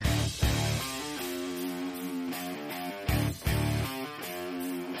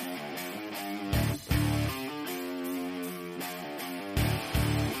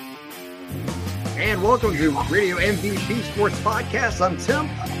and welcome to Radio MVP Sports Podcast. I'm Tim,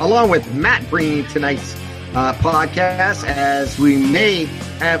 along with Matt, bringing tonight's podcast, as we may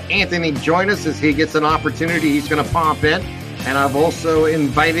have Anthony join us as he gets an opportunity. He's going to pop in. And I've also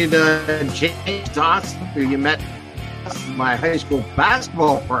invited James Dawson, who you met, my high school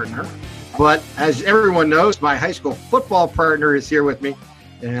basketball partner. But as everyone knows, my high school football partner is here with me,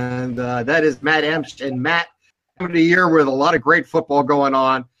 and that is Matt Emsch. And Matt, of the year with a lot of great football going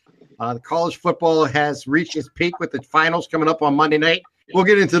on. The college football has reached its peak with the finals coming up on Monday night. We'll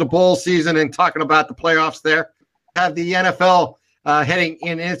get into the bowl season and talking about the playoffs there. Have the NFL heading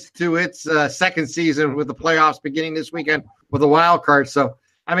into its second season with the playoffs beginning this weekend with a wild card. So,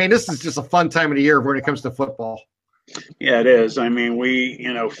 I mean, this is just a fun time of the year when it comes to football. Yeah, it is. I mean, we,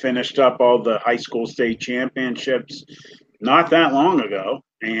 finished up all the high school state championships not that long ago.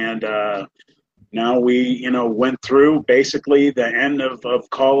 And now we, went through basically the end of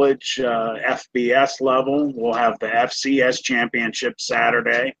college FBS level. We'll have the FCS championship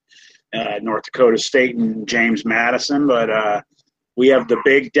Saturday, North Dakota State and James Madison. But we have the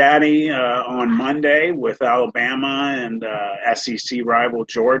Big Daddy on Monday with Alabama and SEC rival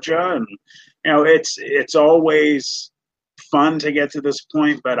Georgia. And, it's always fun to get to this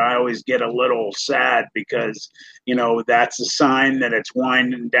point, but I always get a little sad because, that's a sign that it's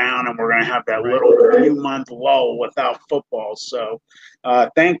winding down and we're going to have that little few-month lull without football. So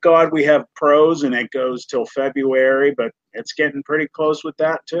thank God we have pros and it goes till February, but it's getting pretty close with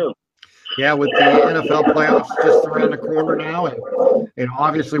that too. Yeah, with the NFL playoffs just around the corner now, and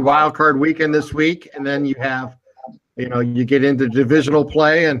obviously wild card weekend this week, and then you have, you get into divisional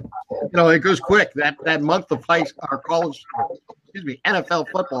play, and it goes quick. That month of NFL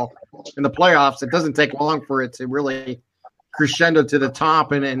football in the playoffs, it doesn't take long for it to really crescendo to the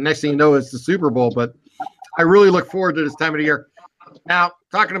top, and next thing you know, it's the Super Bowl. But I really look forward to this time of the year. Now,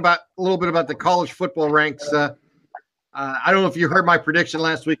 talking about a little bit about the college football ranks, I don't know if you heard my prediction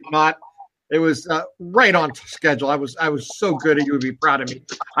last week or not. It was right on schedule. I was so good, and you would be proud of me.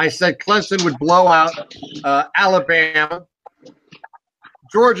 I said Clemson would blow out Alabama,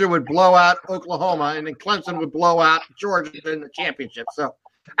 Georgia would blow out Oklahoma, and then Clemson would blow out Georgia in the championship. So,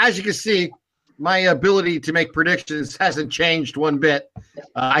 as you can see, my ability to make predictions hasn't changed one bit.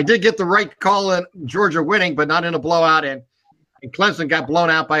 I did get the right call in Georgia winning, but not in a blowout, and Clemson got blown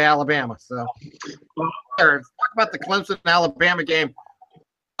out by Alabama. So, talk about the Clemson-Alabama game.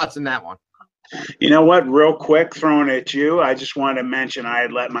 Thoughts in that one? You know what? Real quick, throwing it at you, I just wanted to mention I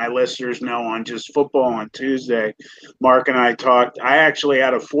had let my listeners know on just football on Tuesday. Mark and I talked. I actually,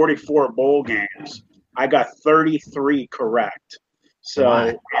 out of 44 bowl games, I got 33 correct. So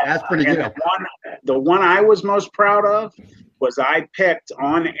wow, that's pretty good. The one I was most proud of was I picked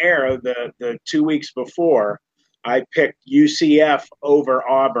on air the 2 weeks before. I picked UCF over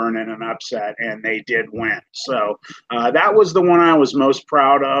Auburn in an upset, and they did win. So that was the one I was most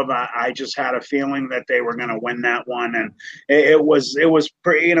proud of. I just had a feeling that they were going to win that one, and it was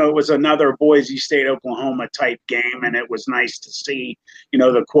pretty, it was another Boise State Oklahoma type game, and it was nice to see,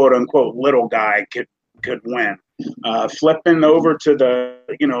 the quote unquote little guy could win. Flipping over to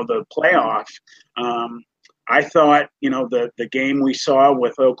the playoff. I thought, the game we saw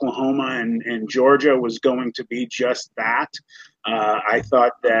with Oklahoma and Georgia was going to be just that. I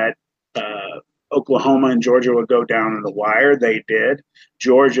thought that Oklahoma and Georgia would go down in the wire. They did.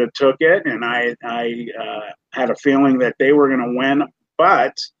 Georgia took it, and I had a feeling that they were going to win.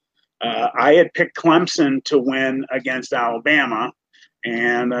 But I had picked Clemson to win against Alabama.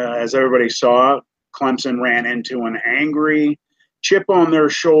 And as everybody saw, Clemson ran into an angry chip on their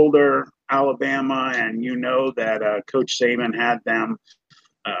shoulder Alabama, and that Coach Saban had them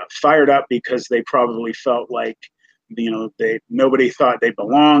fired up because they probably felt like nobody thought they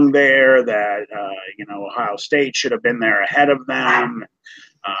belonged there, that Ohio State should have been there ahead of them.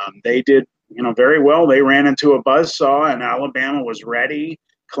 They did very well. They ran into a buzzsaw, and Alabama was ready.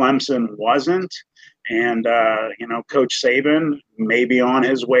 Clemson wasn't. And Coach Saban may be on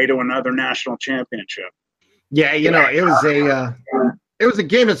his way to another national championship. Yeah, it was a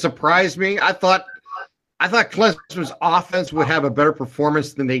game that surprised me. I thought Clemson's offense would have a better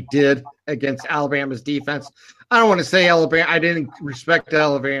performance than they did against Alabama's defense. I don't want to say Alabama. I didn't respect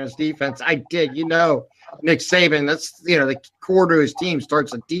Alabama's defense. I did. Nick Saban, that's, the core to his team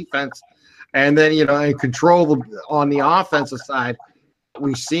starts with defense. And then, and control on the offensive side.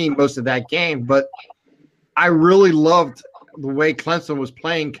 We've seen most of that game. But I really loved the way Clemson was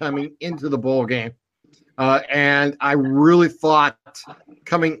playing coming into the bowl game. And I really thought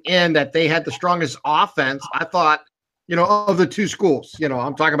coming in that they had the strongest offense. I thought, of the two schools,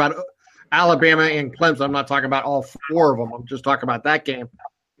 I'm talking about Alabama and Clemson. I'm not talking about all four of them. I'm just talking about that game.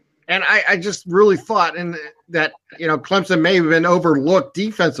 And I just really thought that, Clemson may have been overlooked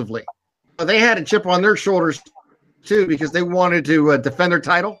defensively. But they had a chip on their shoulders, too, because they wanted to defend their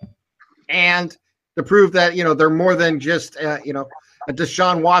title and to prove that, they're more than just, a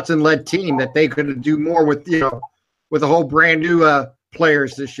Deshaun Watson-led team, that they could do more with, with a whole brand new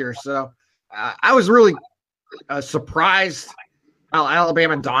players this year. So I was really surprised how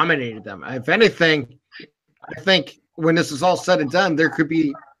Alabama dominated them. If anything, I think when this is all said and done, there could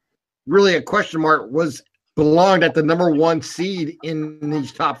be really a question mark belonged at the number 1 seed in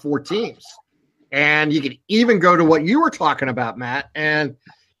these top 4 teams. And you could even go to what you were talking about, Matt, and,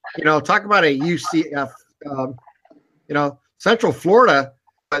 talk about a UCF, Central Florida,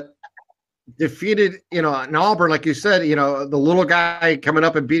 but defeated, an Auburn, like you said, the little guy coming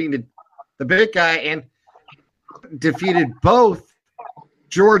up and beating the big guy, and defeated both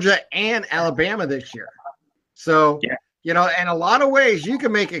Georgia and Alabama this year. So, yeah. In a lot of ways, you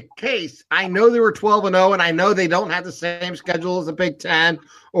can make a case. I know they were 12-0, and I know they don't have the same schedule as the Big Ten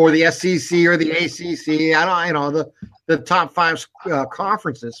or the SEC or the ACC. I don't, the top 5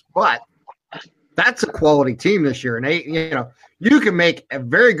 conferences, but that's a quality team this year. And you can make a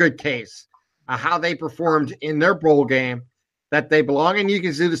very good case of how they performed in their bowl game, that they belong. And you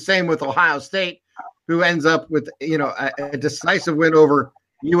can do the same with Ohio State, who ends up with, a decisive win over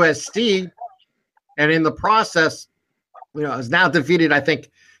USC, and in the process, has now defeated, I think,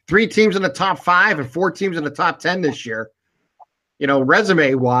 3 teams in the top 5 and 4 teams in the top 10 this year.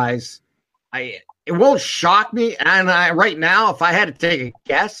 Resume-wise, it won't shock me. And right now, if I had to take a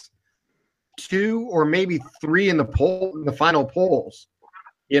guess, 2 or maybe 3 in the final polls.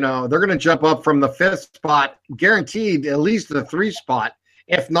 They're going to jump up from the 5th spot, guaranteed at least the 3 spot,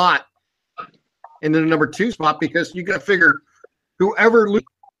 if not in the number 2 spot, because you got to figure whoever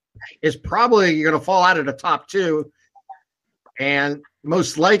is probably going to fall out of the top 2. And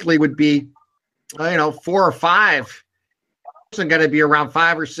most likely would be, 4 or 5. Isn't going to be around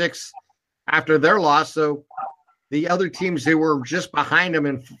 5 or 6 after their loss. So the other teams who were just behind them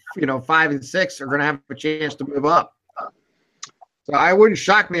in, 5 and 6 are going to have a chance to move up. So I wouldn't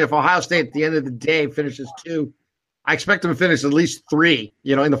shock me if Ohio State at the end of the day finishes 2. I expect them to finish at least 3,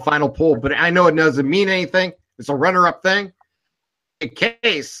 in the final poll. But I know it doesn't mean anything. It's a runner-up thing. A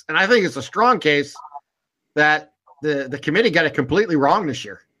case, and I think it's a strong case, that the committee got it completely wrong this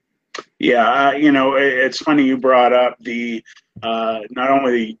year. Yeah, it's funny you brought up the not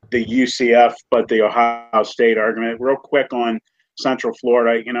only the UCF but the Ohio State argument. Real quick on Central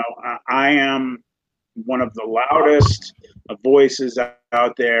Florida, I am one of the loudest voices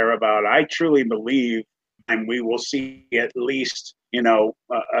out there about. I truly believe, and we will see at least in a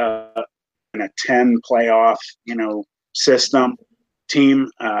 10 playoff system team.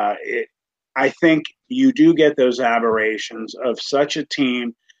 I think you do get those aberrations of such a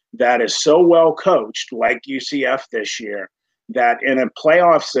team that is so well coached, like UCF this year, that in a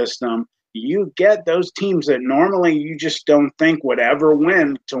playoff system, you get those teams that normally you just don't think would ever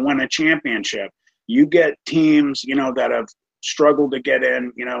win to win a championship. You get teams, that have struggled to get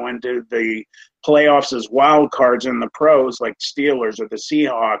in, into the playoffs as wild cards in the pros, like Steelers or the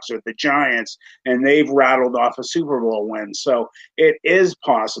Seahawks or the Giants, and they've rattled off a Super Bowl win. So it is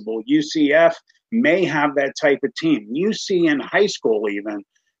possible. UCF may have that type of team. You see in high school even,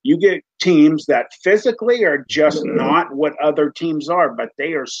 you get teams that physically are just not what other teams are, but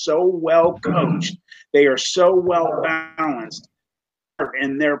they are so well coached. They are so well balanced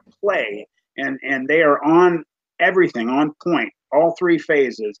in their play, and they are on everything, on point, all 3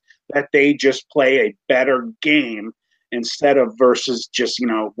 phases, that they just play a better game instead of versus just,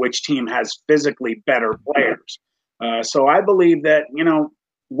 which team has physically better players. So I believe that,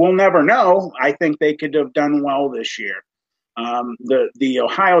 we'll never know. I think they could have done well this year. The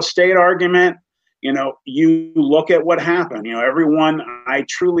Ohio State argument, you look at what happened. Everyone, I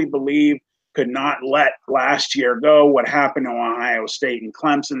truly believe, could not let last year go. What happened to Ohio State and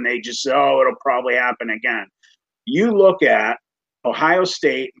Clemson, they just said, it'll probably happen again. You look at Ohio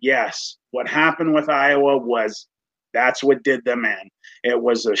State, yes, what happened with Iowa that's what did them in. It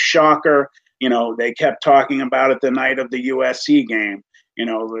was a shocker. They kept talking about it the night of the USC game,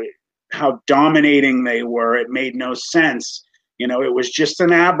 how dominating they were. It made no sense. It was just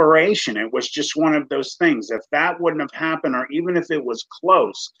an aberration. It was just one of those things. If that wouldn't have happened, or even if it was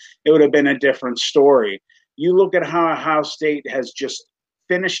close, it would have been a different story. You look at how Ohio State has just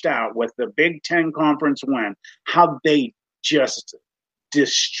finished out with the Big Ten conference win, how they just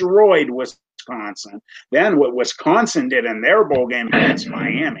destroyed Wisconsin. Then what Wisconsin did in their bowl game against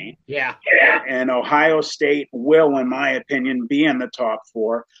Miami. Yeah. And Ohio State will, in my opinion, be in the top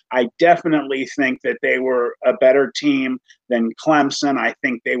 4. I definitely think that they were a better team than Clemson. I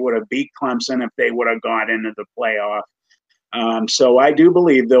think they would have beat Clemson if they would have got into the playoff. So I do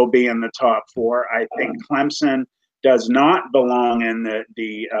believe they'll be in the top 4. I think Clemson does not belong in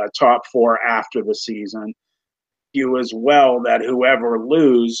the top 4 after the season. You as well that whoever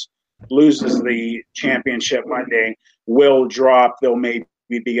loses the championship Monday will drop. They'll maybe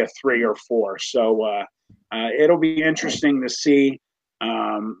be a 3 or 4. So it'll be interesting to see.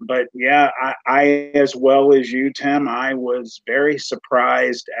 But yeah, I as well as you, Tim, I was very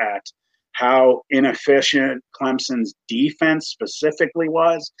surprised at how inefficient Clemson's defense specifically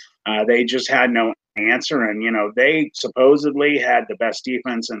was. They just had no answer. And, they supposedly had the best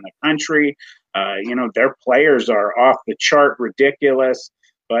defense in the country. Their players are off the chart ridiculous.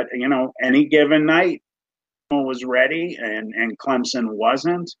 But, any given night was ready and Clemson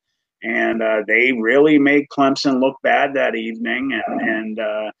wasn't. And they really made Clemson look bad that evening. And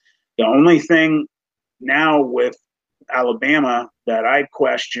the only thing now with Alabama that I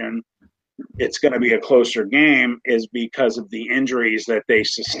question it's going to be a closer game is because of the injuries that they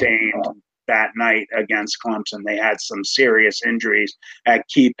sustained that night against Clemson. They had some serious injuries at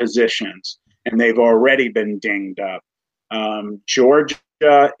key positions, and they've already been dinged up. Georgia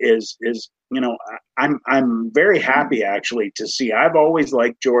is I'm very happy actually to see. I've always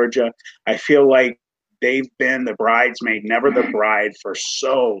liked Georgia. I feel like they've been the bridesmaid, never the bride for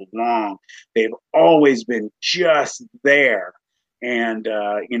so long. They've always been just there. And,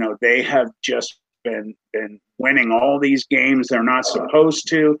 they have just been winning all these games they're not supposed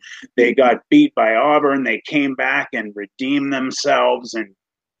to. They got beat by Auburn. They came back and redeemed themselves and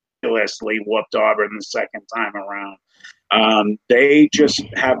ridiculously whooped Auburn the second time around. They just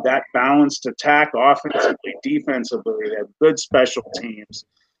have that balanced attack offensively, defensively. They have good special teams.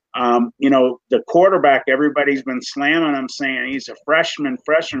 The quarterback, everybody's been slamming him saying he's a freshman.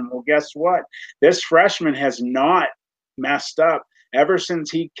 Well, guess what? This freshman has not messed up. Ever since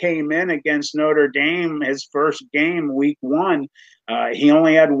he came in against Notre Dame, his first game, week 1, he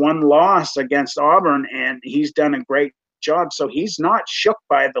only had one loss against Auburn, and he's done a great job. So he's not shook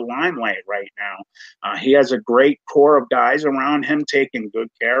by the limelight right now. He has a great core of guys around him taking good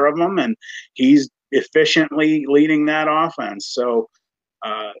care of him, and he's efficiently leading that offense. So,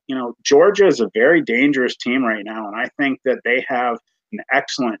 Georgia is a very dangerous team right now, and I think that they have an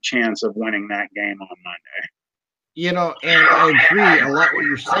excellent chance of winning that game on Monday. And I agree a lot what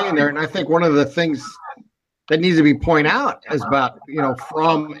you're saying there. And I think one of the things that needs to be pointed out is about,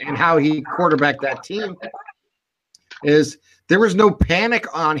 Fromm and how he quarterbacked that team is there was no panic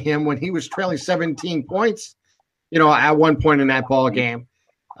on him when he was trailing 17 points, at one point in that ball game.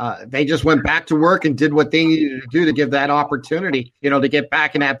 They just went back to work and did what they needed to do to give that opportunity, to get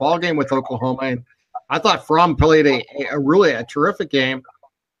back in that ball game with Oklahoma. And I thought Fromm played a really terrific game.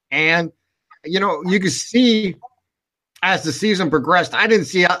 And, you could see as the season progressed, I didn't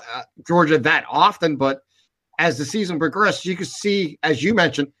see Georgia that often, but as the season progressed, you could see, as you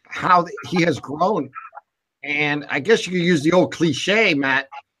mentioned, how he has grown. And I guess you could use the old cliche, Matt,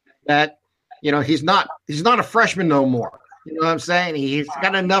 that, he's not a freshman no more. You know what I'm saying? He's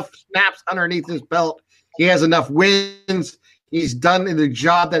got enough snaps underneath his belt. He has enough wins. He's done the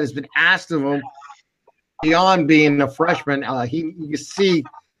job that has been asked of him beyond being a freshman. You can see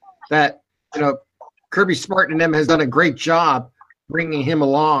that, Kirby Smart and them has done a great job bringing him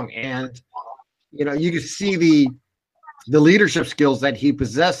along. And, you can see the leadership skills that he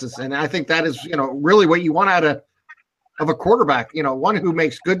possesses. And I think that is, really what you want out of a quarterback, one who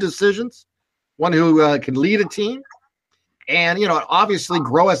makes good decisions, one who can lead a team and, obviously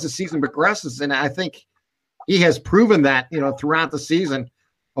grow as the season progresses. And I think he has proven that, throughout the season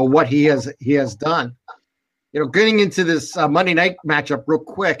of what he has done. Getting into this Monday night matchup real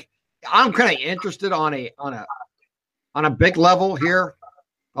quick, I'm kind of interested on a big level here,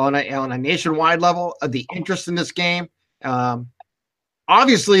 on a nationwide level of the interest in this game.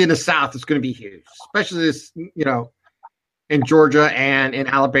 Obviously in the South, it's going to be huge, especially this, in Georgia and in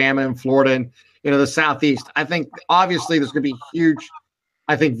Alabama and Florida and, the Southeast. I think obviously there's going to be huge,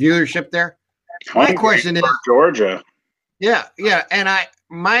 viewership there. My question is Georgia. Yeah. And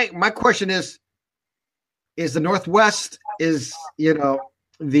my question is the Northwest is, is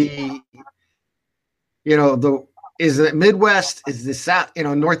the Midwest, is the South,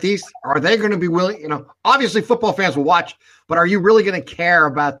 Northeast, are they going to be willing, obviously football fans will watch, but are you really going to care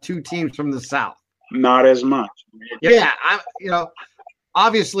about two teams from the South? Not as much. Yeah.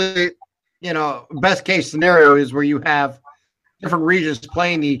 Obviously, best case scenario is where you have, different regions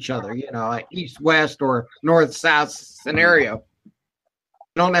playing each other, like east-west or north-south scenario. You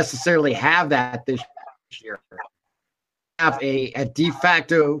don't necessarily have that this year. Have a de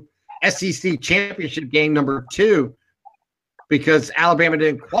facto SEC championship game number 2 because Alabama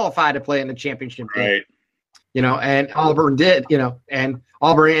didn't qualify to play in the championship game. Right. And Auburn did, and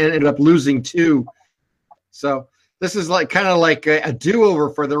Auburn ended up losing 2. So this is kind of like a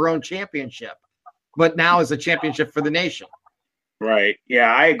do-over for their own championship, but now is a championship for the nation. Right.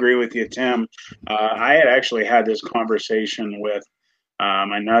 Yeah, I agree with you, Tim. I had actually had this conversation with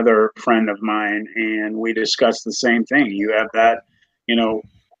another friend of mine, and we discussed the same thing. You have that,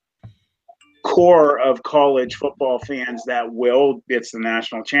 core of college football fans that it's the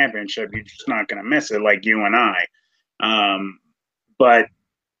national championship. You're just not going to miss it, like you and I. But,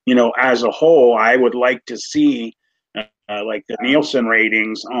 as a whole, I would like to see like the Nielsen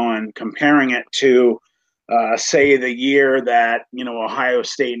ratings on comparing it to, say, the year that, Ohio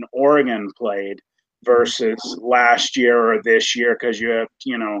State and Oregon played versus last year or this year, because you have,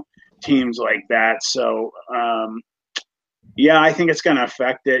 teams like that. So, yeah, I think it's going to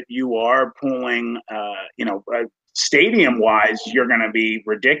affect it. You are pulling, stadium-wise, you're going to be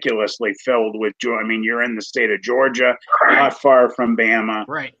ridiculously filled with joy. I mean, you're in the state of Georgia, not far from Bama.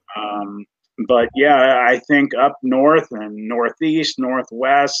 Right. But, yeah, I think up north and northeast,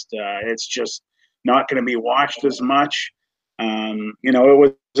 northwest, it's just not going to be watched as much. It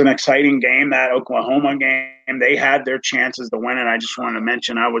was an exciting game, that Oklahoma game. They had their chances to win it. I just wanted to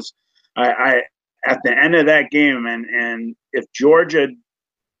mention I at the end of that game, and if Georgia,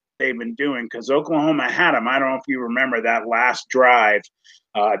 they've been doing, because Oklahoma had them. I don't know if you remember that last drive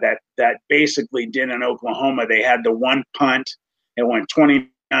that basically did in Oklahoma. They had the one punt. It went 29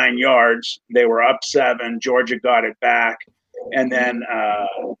 yards. They were up 7. Georgia got it back. And then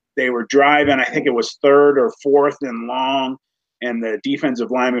they were driving. I think it was 3rd or 4th and long. And the defensive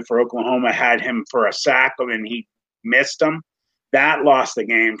lineman for Oklahoma had him for a sack, and he missed him. That lost the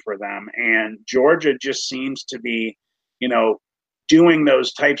game for them. And Georgia just seems to be, doing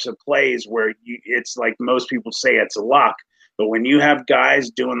those types of plays where it's like most people say it's luck. But when you have guys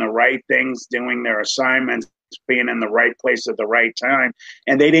doing the right things, doing their assignments, being in the right place at the right time,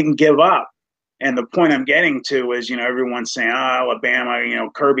 and they didn't give up. And the point I'm getting to is, everyone's saying, Alabama,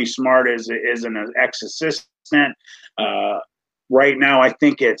 Kirby Smart is an ex-assistant. Right now, I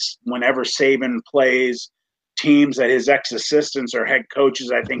think it's whenever Saban plays teams that his ex-assistants or head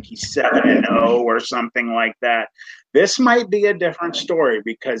coaches, I think he's 7-0 or something like that. This might be a different story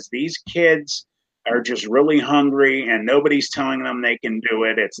because these kids are just really hungry and nobody's telling them they can do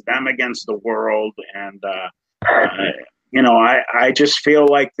it. It's them against the world. And, I just feel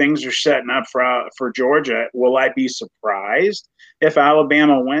like things are setting up for Georgia. Will I be surprised if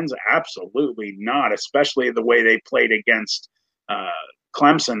Alabama wins? Absolutely not, especially the way they played against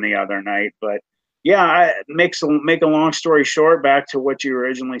Clemson the other night. But yeah, make a long story short, back to what you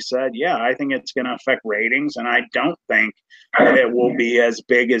originally said. Yeah, I think it's going to affect ratings, and I don't think that it will be as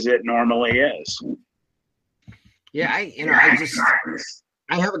big as it normally is. Yeah, I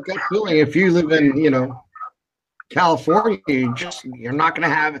have a gut feeling if you live in, California, you're not going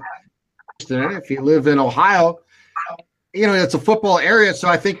to have it. If you live in Ohio, it's a football area, so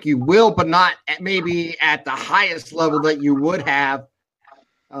I think you will, but not maybe at the highest level that you would have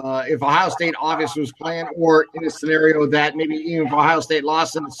if Ohio State obviously was playing, or in a scenario that maybe even if Ohio State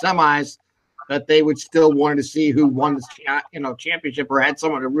lost in the semis, that they would still want to see who won the championship or had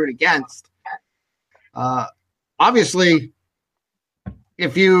someone to root against. Obviously,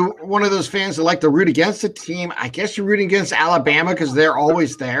 if you one of those fans that like to root against a team, I guess you're rooting against Alabama because they're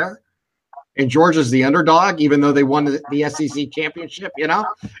always there. And Georgia's the underdog, even though they won the SEC championship.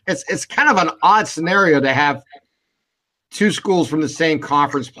 It's kind of an odd scenario to have two schools from the same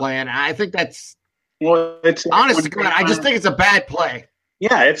conference playing. I think that's honest to God. I just think it's a bad play.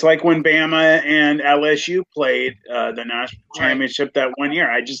 Yeah, it's like when Bama and LSU played the national championship that one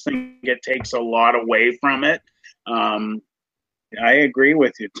year. I just think it takes a lot away from it. I agree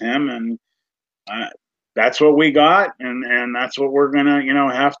with you, Tim, and that's what we got, and that's what we're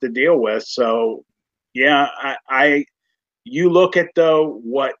gonna, have to deal with. So, yeah, you look at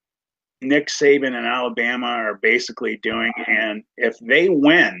what Nick Saban and Alabama are basically doing, and if they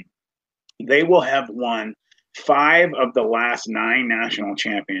win, they will have won 5 of the last 9 national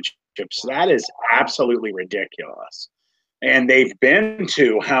championships. That is absolutely ridiculous. And they've been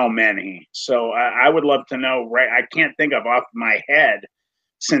to how many? So I would love to know, right? I can't think of off my head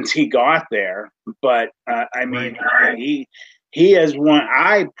since he got there, but he has won.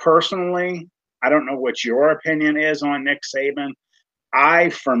 I personally, I don't know what your opinion is on Nick Saban.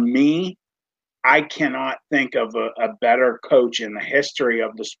 For me, I cannot think of a better coach in the history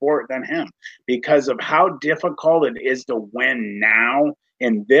of the sport than him, because of how difficult it is to win now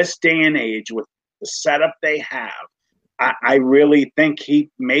in this day and age with the setup they have. I really think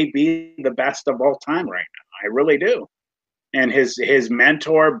he may be the best of all time right now. I really do. And his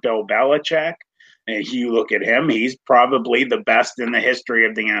mentor, Bill Belichick, and you look at him, he's probably the best in the history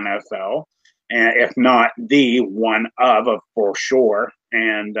of the NFL, and if not the one of for sure.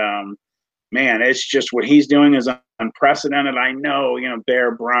 And man, it's just what he's doing is unprecedented. I know,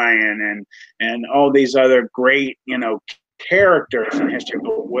 Bear Bryant and all these other great, characters in history,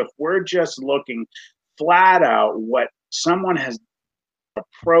 but if we're just looking flat out what someone has a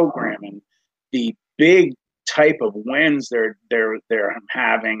program and the big type of wins they're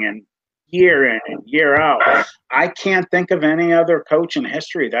having and year in and year out, I can't think of any other coach in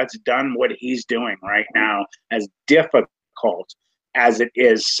history that's done what he's doing right now, as difficult as it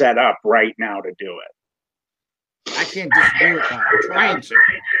is set up right now to do it. I can't disagree with that. I'm trying to.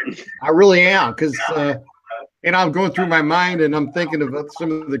 I really am, because I'm going through my mind and I'm thinking of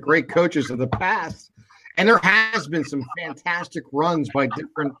some of the great coaches of the past, and there has been some fantastic runs by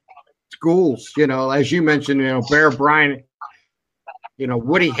different schools. As you mentioned, Bear Bryant,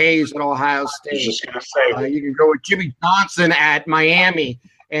 Woody Hayes at Ohio State. I was just going to say, you can go with Jimmy Johnson at Miami,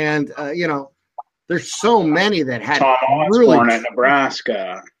 and there's so many that had Tom Osborne at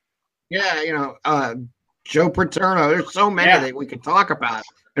Nebraska. Yeah, Joe Paterno. There's so many that we could talk about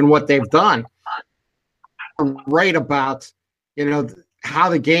and what they've done. Right about, how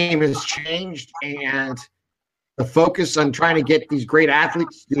the game has changed and the focus on trying to get these great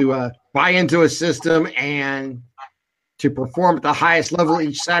athletes to buy into a system and to perform at the highest level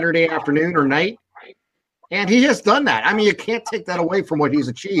each Saturday afternoon or night. And he has done that. I mean, you can't take that away from what he's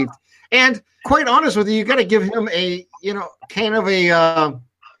achieved. And quite honest with you got to give him a, kind of a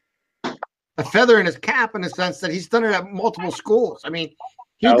feather in his cap, in the sense that he's done it at multiple schools. I mean,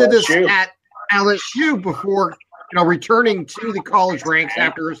 he LSU. did this at LSU before, returning to the college ranks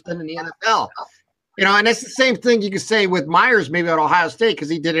after his stint in the NFL. And that's the same thing you could say with Myers, maybe at Ohio State, because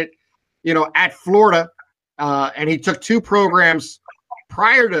he did it, at Florida, and he took two programs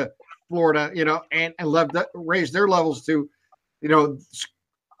prior to Florida, and raised their levels to,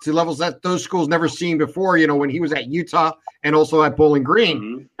 to levels that those schools never seen before, when he was at Utah and also at Bowling Green.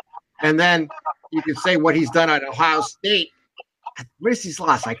 Mm-hmm. And then you can say what he's done at Ohio State. What is he's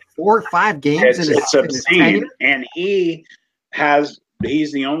lost? Like 4 or 5 games it's obscene. And he's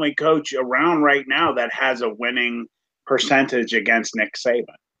the only coach around right now that has a winning percentage against Nick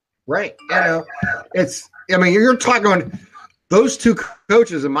Saban. Right. You're talking those two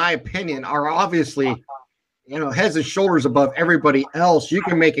coaches, in my opinion, are obviously, heads and shoulders above everybody else. You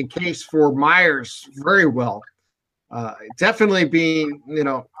can make a case for Myers very well. Definitely being,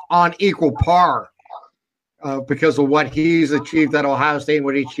 on equal par because of what he's achieved at Ohio State and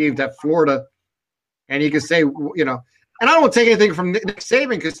what he achieved at Florida. And you can say, and I don't want to take anything from Nick Saban,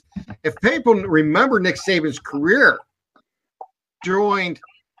 because if people remember Nick Saban's career, joined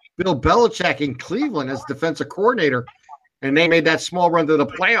Bill Belichick in Cleveland as defensive coordinator, and they made that small run to the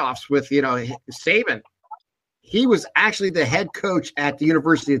playoffs with, Saban. He was actually the head coach at the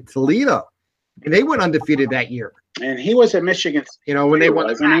University of Toledo, and they went undefeated that year. And he was at Michigan State, when they won,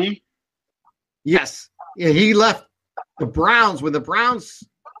 wasn't he? Yes. Yeah, he left the Browns. When the Browns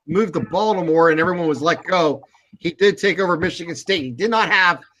moved to Baltimore and everyone was let go, he did take over Michigan State. He did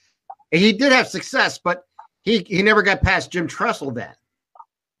have success, but he never got past Jim Tressel then,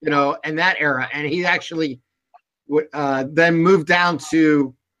 in that era. And he actually then moved down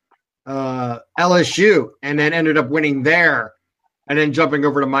to LSU and then ended up winning there and then jumping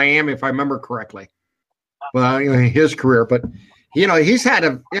over to Miami, if I remember correctly. Well, his career, but he's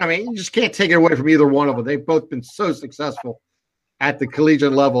had you just can't take it away from either one of them. They've both been so successful at the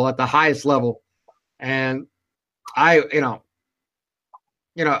collegiate level, at the highest level. And I think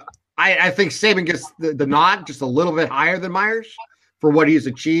Saban gets the nod just a little bit higher than Myers for what he's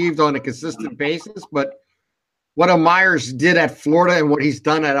achieved on a consistent basis. But what Myers did at Florida and what he's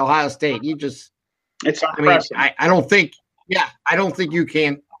done at Ohio State, it's impressive. I don't think you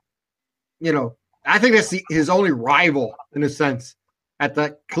can, I think that's his only rival in a sense at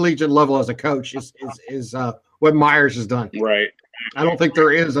the collegiate level as a coach is what Myers has done. Right. I don't think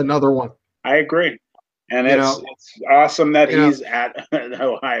there is another one. I agree. And it's awesome that he's at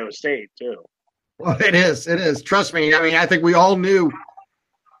Ohio State too. Well, it is. Trust me. I think we all knew,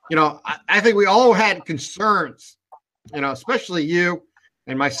 I think we all had concerns, especially you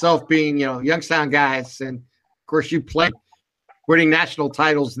and myself being, Youngstown guys. And of course you played winning national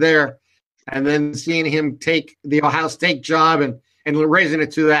titles there. And then seeing him take the Ohio State job and and raising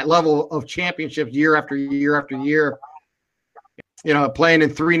it to that level of championship year after year after year. Playing in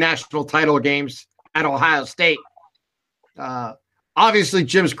 3 national title games at Ohio State. Obviously,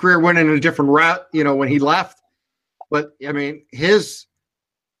 Jim's career went in a different route, when he left. But, I mean,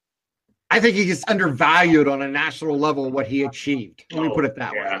 I think he gets undervalued on a national level what he achieved. Let me put it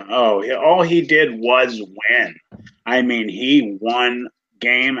that way. All he did was win. I mean, he won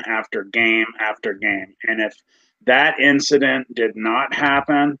game after game after game. And if that incident did not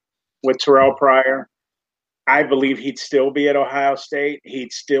happen with Terrell Pryor, I believe he'd still be at Ohio State.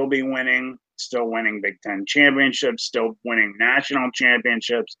 He'd still be winning Big Ten championships, still winning national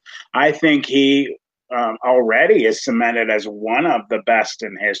championships. I think he already is cemented as one of the best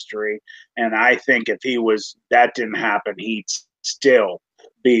in history. And I think if that didn't happen, he'd still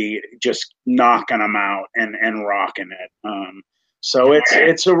be just knocking them out and rocking it. So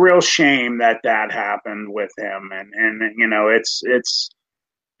it's a real shame that happened with him. And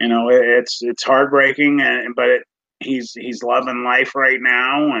it's heartbreaking, but he's loving life right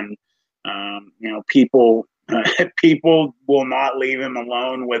now. And, people will not leave him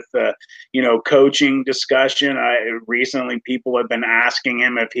alone with the, coaching discussion. Recently people have been asking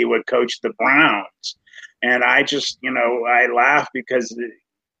him if he would coach the Browns. And I just, I laugh because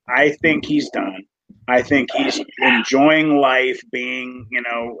I think he's done. I think he's enjoying life being,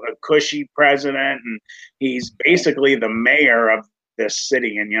 a cushy president, and he's basically the mayor of this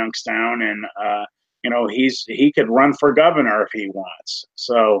city in Youngstown. And, he could run for governor if he wants.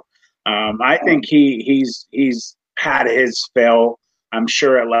 So, I think he's had his fill. I'm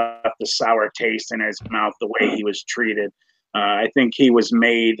sure it left a sour taste in his mouth the way he was treated. I think he was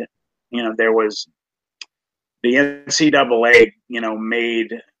made, there was the NCAA,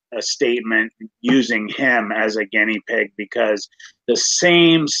 made a statement using him as a guinea pig because the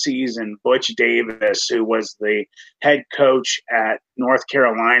same season, Butch Davis, who was the head coach at North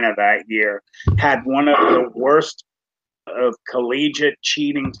Carolina that year, had one of the worst of collegiate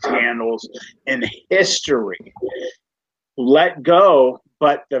cheating scandals in history. Let go,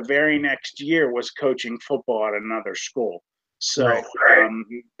 but the very next year was coaching football at another school. So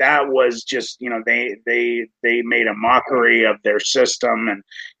that was just, they made a mockery of their system, and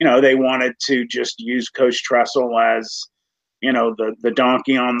they wanted to just use Coach Tressel as the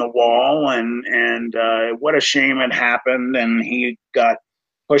donkey on the wall, and what a shame it happened, and he got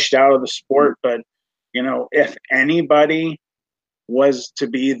pushed out of the sport. But if anybody was to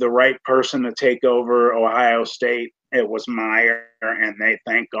be the right person to take over Ohio State, it was Meyer, and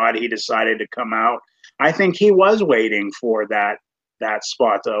thank God he decided to come out. I think he was waiting for that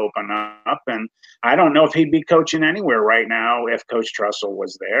spot to open up, and I don't know if he'd be coaching anywhere right now if Coach Tressel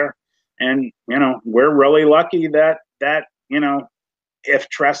was there. And we're really lucky that if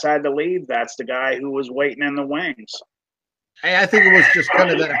Tress had to leave, that's the guy who was waiting in the wings. I think it was just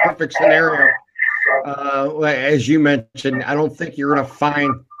kind of that perfect scenario. As you mentioned, I don't think you're going to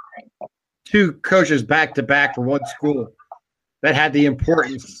find 2 coaches back to back for one school that had the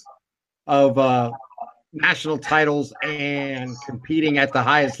importance of national titles and competing at the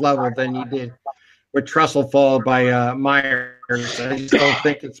highest level than you did with Tressel, followed by Myers. I just don't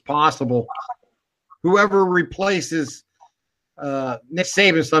think it's possible. Whoever replaces Nick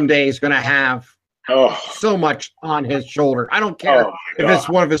Saban someday is going to have so much on his shoulder. I don't care if it's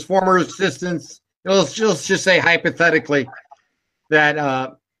one of his former assistants. Let's just say hypothetically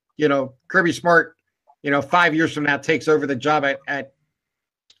that Kirby Smart, 5 years from now takes over the job at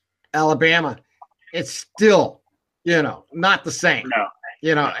Alabama. It's still, not the same.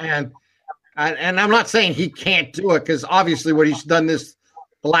 No. And I'm not saying he can't do it, because obviously what he's done the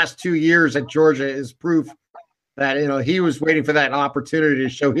last 2 years at Georgia is proof that he was waiting for that opportunity to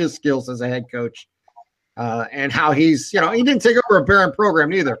show his skills as a head coach, and how he's he didn't take over a barren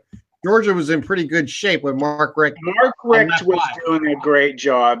program either. Georgia was in pretty good shape with Mark Richt. Mark Richt was doing a great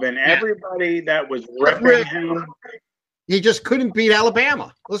job, and everybody that was ripping him. He just couldn't beat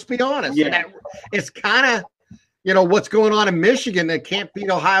Alabama. Let's be honest. Yeah. It's kind of, what's going on in Michigan that can't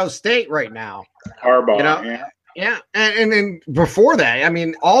beat Ohio State right now. Harbaugh, Yeah. And then before that, I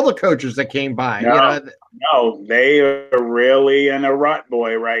mean, all the coaches that came by. No, they are really in a rut,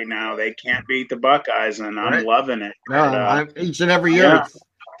 boy, right now. They can't beat the Buckeyes, and I'm loving it. No, each and every year,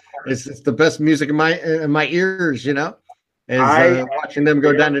 it's the best music in my ears, watching them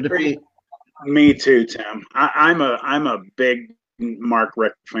go down to defeat. Me too, Tim. I'm a big Mark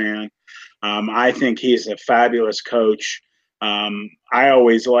Richt fan. I think he's a fabulous coach. I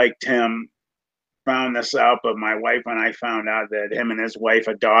always liked him. Found this out, but my wife and I found out that him and his wife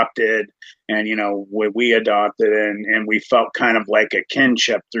adopted, and we adopted, and we felt kind of like a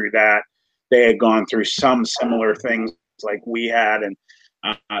kinship through that. They had gone through some similar things like we had. And,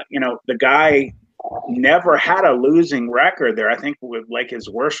 the guy never had a losing record there. I think his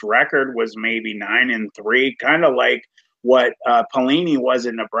worst record was maybe 9-3, kind of like what Pelini was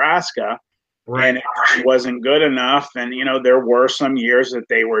in Nebraska. Right. And it wasn't good enough. And, there were some years that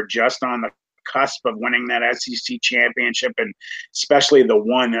they were just on the cusp of winning that SEC championship. And especially the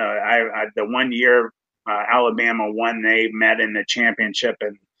one year Alabama won, they met in the championship,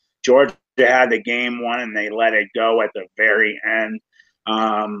 and Georgia had the game won, and they let it go at the very end.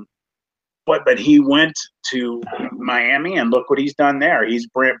 But he went to Miami, and look what he's done there. He's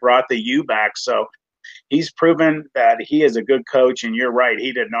brought the U back. So he's proven that he is a good coach, and you're right.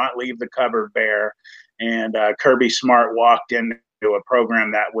 He did not leave the cupboard bare. And Kirby Smart walked into a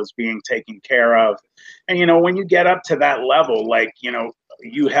program that was being taken care of. And, when you get up to that level, like,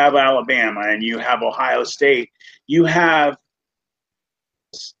 you have Alabama and you have Ohio State, you have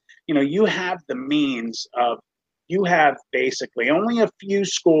the means of, you have basically only a few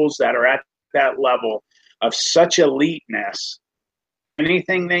schools that are at that level of such eliteness.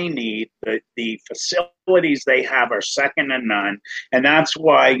 Anything they need, the facilities they have are second to none. And that's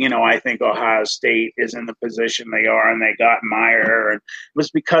why, I think Ohio State is in the position they are, and they got Meyer. And it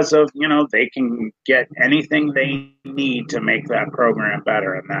was because of, they can get anything they need to make that program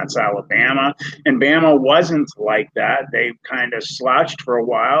better. And that's Alabama. And Bama wasn't like that. They kind of slouched for a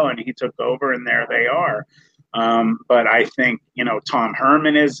while, and he took over, and there they are. But I think, Tom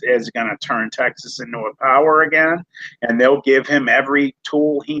Herman is going to turn Texas into a power again, and they'll give him every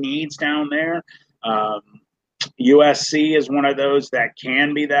tool he needs down there. USC is one of those that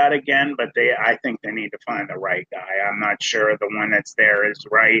can be that again, but I think they need to find the right guy. I'm not sure the one that's there is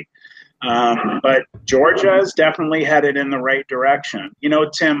right. But Georgia is definitely headed in the right direction.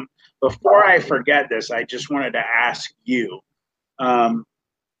 Tim, before I forget this, I just wanted to ask you,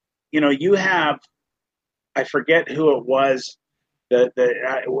 you have, I forget who it was. I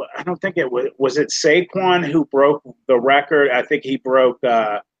don't think it was it Saquon who broke the record. I think he broke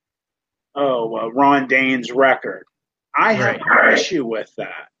Ron Dayne's record. I have an issue with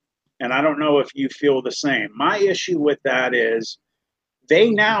that, and I don't know if you feel the same. My issue with that is they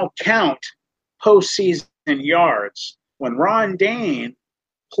now count postseason yards. When Ron Dayne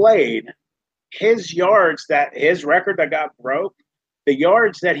played, his yards, his record that got broke, the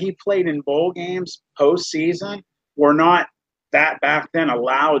yards that he played in bowl games postseason were not that back then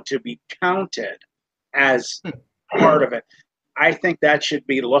allowed to be counted as part of it. I think that should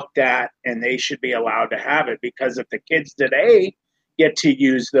be looked at, and they should be allowed to have it, because if the kids today get to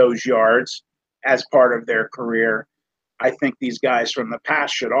use those yards as part of their career, I think these guys from the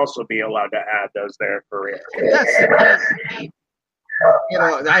past should also be allowed to add those their career.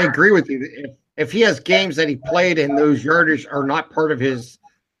 I agree with you. If he has games that he played and those yardage are not part of his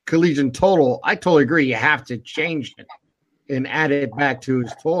collegiate total, I totally agree. You have to change it and add it back to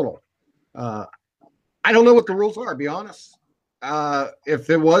his total. I don't know what the rules are, to be honest. If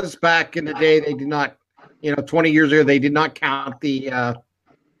it was back in the day, they did not, 20 years ago, they did not count the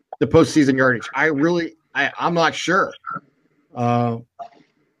postseason yardage. I'm not sure.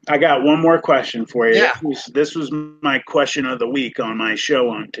 I got one more question for you. Yeah. This was my question of the week on my show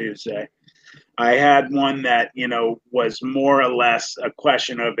on Tuesday. I had one that, was more or less a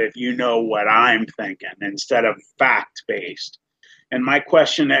question of if you know what I'm thinking instead of fact-based. And my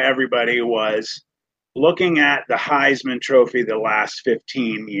question to everybody was, looking at the Heisman Trophy the last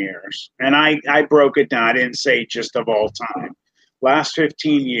 15 years, and I broke it down. I didn't say just of all time. Last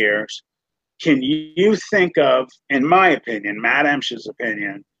 15 years, can you think of, in my opinion, Matt Emsh's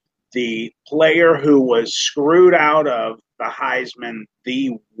opinion, the player who was screwed out of the Heisman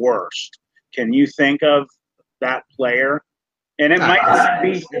the worst? Can you think of that player? And it might not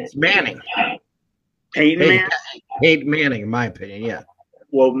be – It's Manning. Peyton Manning? Peyton Manning, in my opinion, yeah.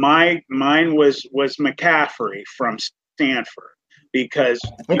 Well, mine was McCaffrey from Stanford, because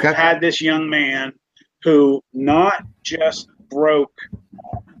you had this young man who not just broke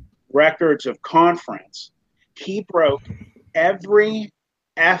records of conference, he broke every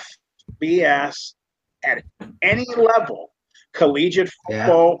FBS at any level, collegiate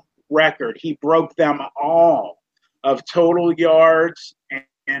football record. He broke them all of total yards,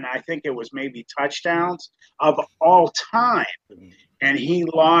 and I think it was maybe touchdowns of all time. And he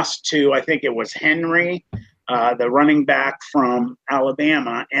lost to, I think it was Henry, the running back from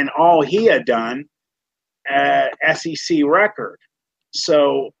Alabama, and all he had done, SEC record.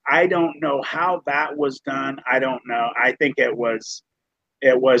 So I don't know how that was done. I don't know. I think it was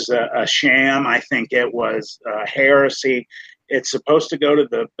a sham. I think it was heresy. It's supposed to go to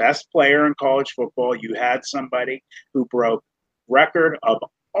the best player in college football. You had somebody who broke record of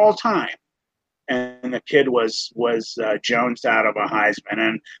all time and the kid was Jones out of a Heisman.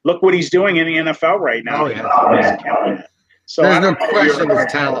 And look what he's doing in the NFL right now. Oh, yeah. So there's no question of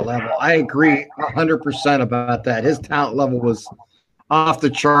his talent level. I agree 100% about that. His talent level was off the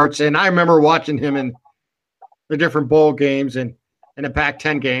charts, and I remember watching him in the different bowl games and the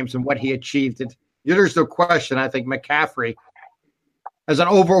Pac-10 games and what he achieved. And there's no question. I think McCaffrey, as an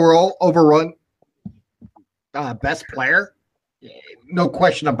overrun best player, no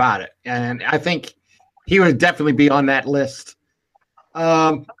question about it. And I think he would definitely be on that list.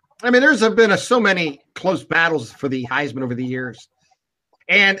 I mean, there's been so many close battles for the Heisman over the years.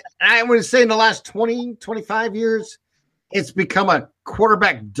 And I would say in the last 20, 25 years, it's become a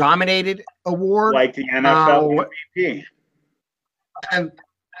quarterback-dominated award. Like the NFL MVP. And,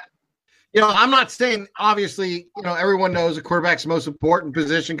 I'm not saying, obviously, everyone knows the quarterback's the most important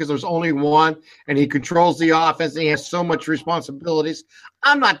position because there's only one, and he controls the offense, and he has so much responsibilities.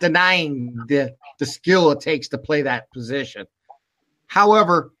 I'm not denying the skill it takes to play that position.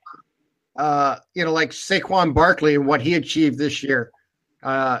 However, like Saquon Barkley and what he achieved this year,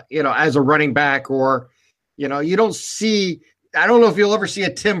 as a running back, or, you don't see – I don't know if you'll ever see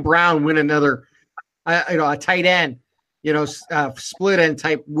a Tim Brown win another, a tight end, split end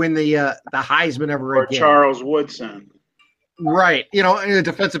type win the Heisman ever or again. Charles Woodson. Right. A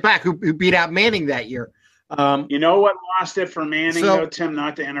defensive back who beat out Manning that year. You know what lost it for Manning, though, Tim,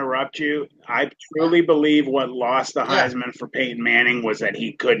 not to interrupt you? I truly believe what lost the Heisman for Peyton Manning was that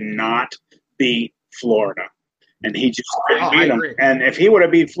he could not beat Florida. And he just couldn't beat them. And if he would have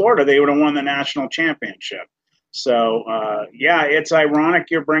beat Florida, they would have won the national championship. So, it's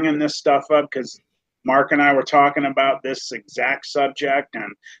ironic you're bringing this stuff up because Mark and I were talking about this exact subject,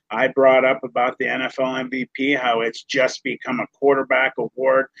 and I brought up about the NFL MVP, how it's just become a quarterback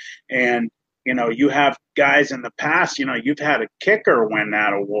award. And you have guys in the past, you've had a kicker win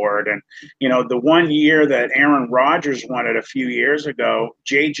that award. And, the one year that Aaron Rodgers won it a few years ago,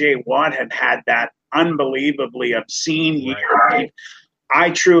 J.J. Watt had that unbelievably obscene year. Right. I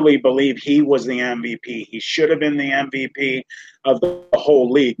truly believe he was the MVP. He should have been the MVP of the whole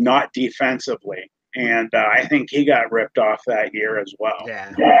league, not defensively. And I think he got ripped off that year as well.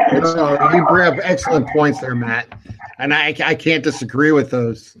 Yeah. You bring up excellent points there, Matt. And I can't disagree with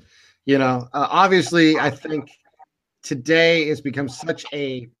those. Obviously, I think today it's become such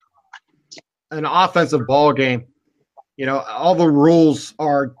an offensive ball game. All the rules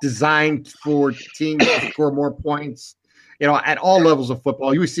are designed for teams to score more points, at all levels of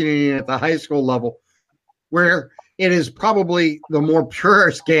football. You've seen it at the high school level where it is probably the more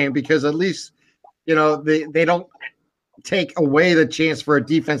purest game because at least, they don't take away the chance for a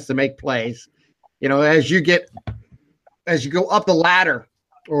defense to make plays. As you go up the ladder,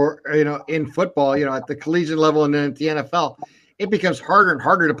 or, in football, at the collegiate level and then at the NFL, it becomes harder and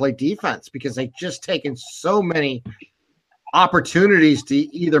harder to play defense because they've just taken so many opportunities to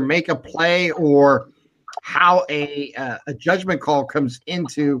either make a play or how a judgment call comes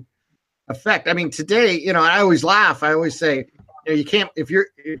into effect. I mean, today, I always laugh. I always say, you can't, if you're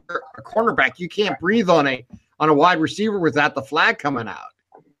a cornerback, you can't breathe on a wide receiver without the flag coming out.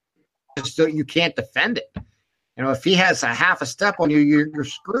 So you can't defend it. If he has a half a step on you, you're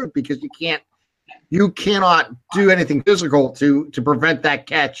screwed because you cannot do anything physical to prevent that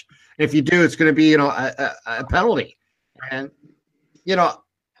catch. And if you do, it's going to be, a penalty. And,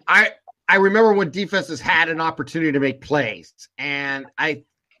 I remember when defenses had an opportunity to make plays, and I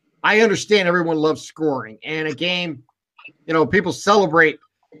understand everyone loves scoring. And a game, people celebrate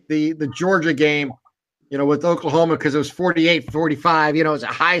the Georgia game, with Oklahoma because it was 48-45. It was a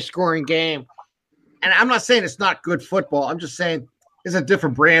high-scoring game. And I'm not saying it's not good football. I'm just saying it's a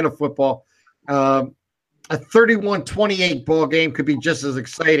different brand of football. A 31-28 ball game could be just as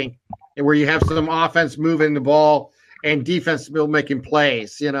exciting, where you have some offense moving the ball and defense still making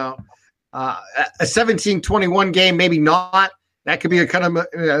plays. A 17-21 game, maybe not. That could be a kind of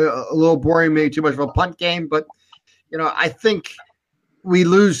a little boring, maybe too much of a punt game. But, I think we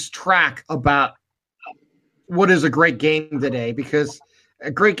lose track about what is a great game today because – a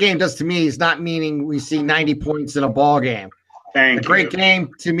great game does to me is not meaning we see 90 points in a ball game. A great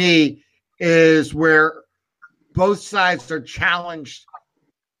game to me is where both sides are challenged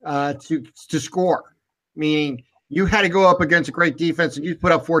to score, meaning you had to go up against a great defense and you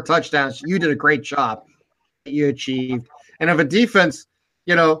put up 4 touchdowns. You did a great job that you achieved. And if a defense,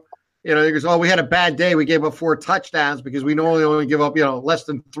 it goes, oh, we had a bad day. We gave up 4 touchdowns because we normally only give up, less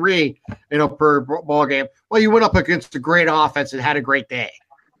than 3, per ball game. Well, you went up against a great offense and had a great day.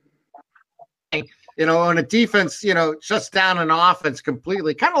 And a defense, shuts down an offense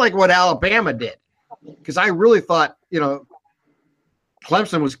completely, kind of like what Alabama did. Because I really thought,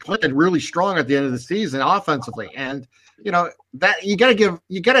 Clemson was clicking really strong at the end of the season offensively, and that you got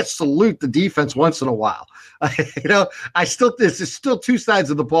to salute the defense once in a while. This is still two sides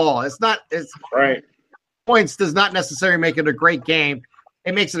of the ball. It's right. Points does not necessarily make it a great game.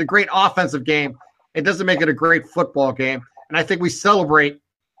 It makes it a great offensive game. It doesn't make it a great football game. And I think we celebrate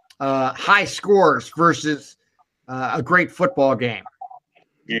high scores versus a great football game.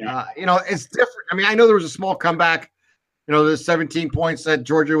 Yeah. It's different. I mean, I know there was a small comeback. There's 17 points that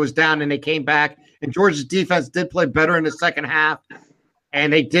Georgia was down and they came back. And Georgia's defense did play better in the second half.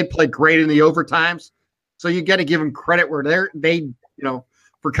 And they did play great in the overtimes. So you got to give them credit where they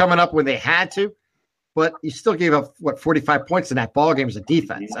for coming up when they had to. But you still gave up, 45 points in that ball game as a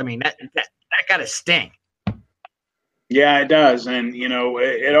defense. I mean, that got to sting. Yeah, it does. And,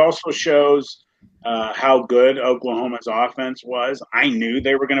 it also shows how good Oklahoma's offense was. I knew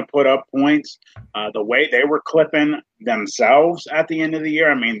they were going to put up points. The way they were clipping themselves at the end of the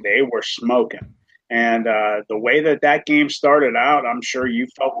year, I mean, they were smoking. And the way that game started out, I'm sure you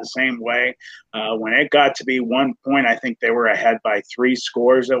felt the same way. When it got to be 1 point, I think they were ahead by 3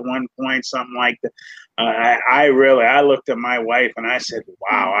 scores at one point, something like that. I looked at my wife and I said,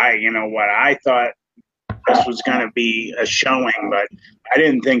 wow, I thought this was going to be a showing, but I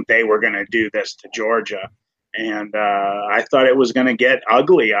didn't think they were going to do this to Georgia. And I thought it was going to get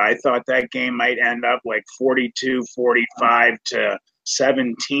ugly. I thought that game might end up like 42-45 to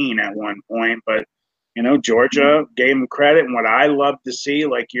 17 at one point. But, Georgia gave them credit. And what I love to see,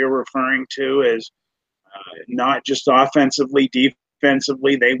 like you're referring to, is not just offensively,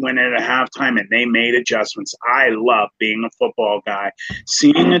 defensively. They went in at halftime and they made adjustments. I love being a football guy,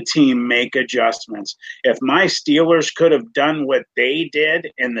 seeing a team make adjustments. If my Steelers could have done what they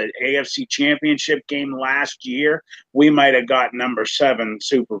did in the AFC Championship game last year, we might have got number 7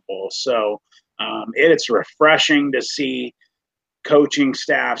 Super Bowl. So it's refreshing to see coaching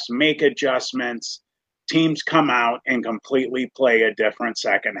staffs make adjustments, teams come out and completely play a different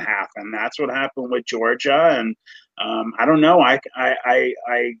second half. And that's what happened with Georgia. And I don't know.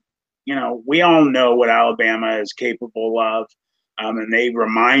 We all know what Alabama is capable of. And they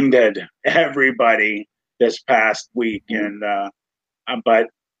reminded everybody this past week. And, but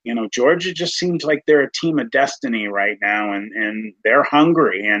Georgia just seems like they're a team of destiny right now, and they're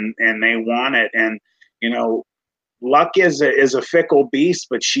hungry and they want it. And, Luck is a fickle beast,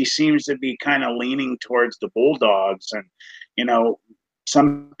 but she seems to be kind of leaning towards the Bulldogs. And,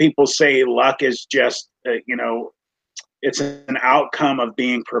 some people say Luck is just, it's an outcome of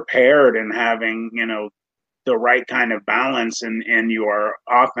being prepared and having, the right kind of balance in your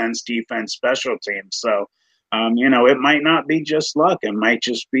offense, defense, special teams. So, it might not be just luck. It might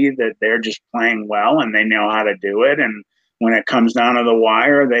just be that they're just playing well and they know how to do it. And when it comes down to the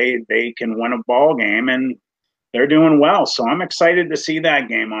wire, they can win a ball game, and they're doing well. So I'm excited to see that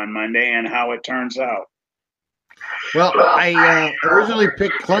game on Monday and how it turns out. Well, I originally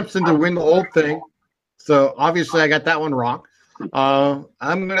picked Clemson to win the whole thing. So obviously I got that one wrong. I'm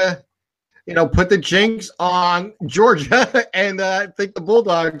going to, put the jinx on Georgia, and I think the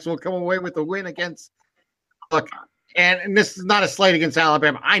Bulldogs will come away with a win against – look, and this is not a slight against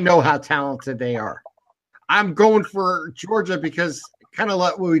Alabama. I know how talented they are. I'm going for Georgia because kind of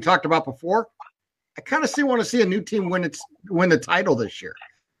like what we talked about before, I kind of want to see a new team win the title this year.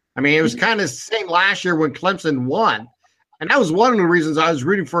 I mean, it was kind of the same last year when Clemson won, and that was one of the reasons I was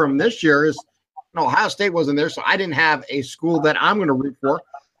rooting for them this year is Ohio State wasn't there, so I didn't have a school that I'm going to root for.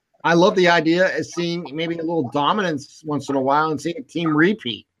 I love the idea of seeing maybe a little dominance once in a while and seeing a team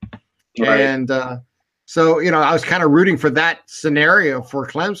repeat. Right. And so, I was kind of rooting for that scenario for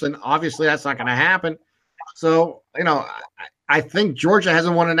Clemson. Obviously, that's not going to happen. So, I think Georgia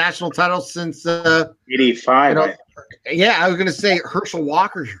hasn't won a national title since 85. I was going to say Herschel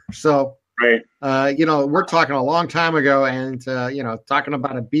Walker. So, right. We're talking a long time ago, and talking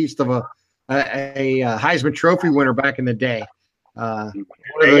about a beast of a Heisman Trophy winner back in the day. One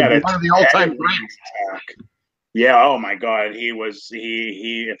of the all-time greats. Yeah. Oh my God. He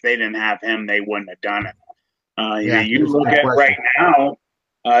if they didn't have him, they wouldn't have done it. You look at right now,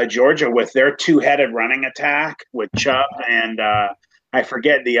 Georgia with their 2-headed running attack with Chubb and I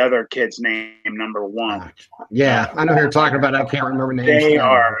forget the other kid's name, number 1. Yeah, I know who you're talking about. I can't remember names.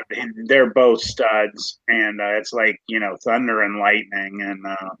 They're both studs, and it's like thunder and lightning, and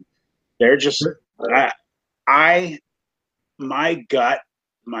they're just.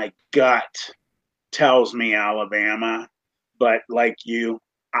 My gut tells me Alabama, but like you,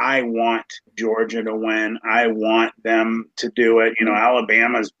 I want Georgia to win. I want them to do it.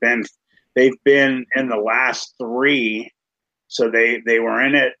 They've been in the last 3, so they were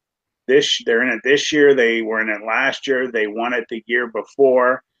in it They're in it this year. They were in it last year. They won it the year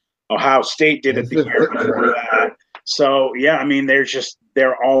before. Ohio State did it the year before that. So yeah, I mean,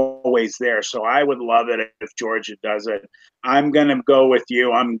 they're always there. So I would love it if Georgia does it. I'm gonna go with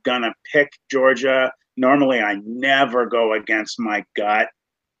you. I'm gonna pick Georgia. Normally, I never go against my gut.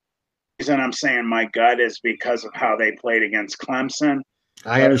 The reason I'm saying my gut is because of how they played against Clemson.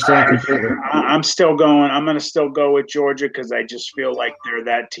 I understand completely. I'm still going. I'm going to still go with Georgia because I just feel like they're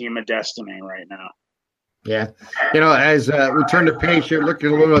that team of destiny right now. Yeah. As we turn the page here, looking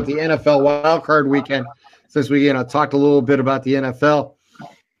a little at the NFL wildcard weekend, since we talked a little bit about the NFL,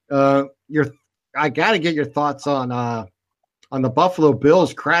 I got to get your thoughts on the Buffalo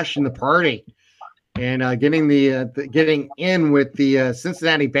Bills crashing the party and getting in with the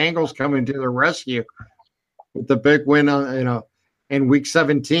Cincinnati Bengals coming to their rescue with the big win on in Week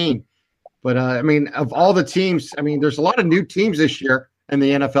 17. But, of all the teams, there's a lot of new teams this year in the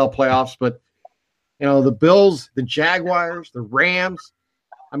NFL playoffs, but, the Bills, the Jaguars, the Rams,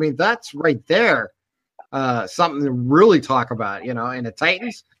 that's right there, something to really talk about, and the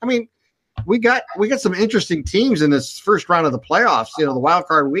Titans. We got some interesting teams in this first round of the playoffs, the wild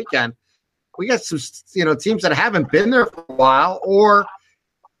card weekend. We got some, teams that haven't been there for a while, or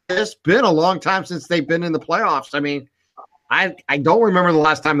it's been a long time since they've been in the playoffs. I don't remember the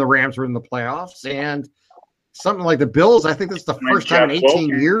last time the Rams were in the playoffs, and something like the Bills, I think this is the first time in 18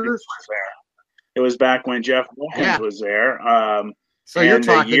 years. It was back when Jeff Wilkins was there. So you're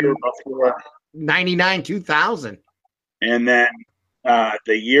talking the year before 99, 2000. And then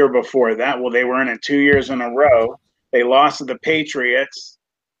the year before that, well, they were in it 2 years in a row. They lost to the Patriots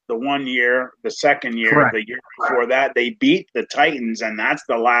the one year, the second year, correct. The year before that, they beat the Titans, and that's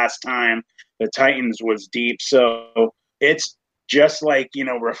the last time the Titans was deep. So it's just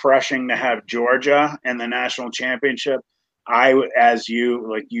refreshing to have Georgia in the national championship. As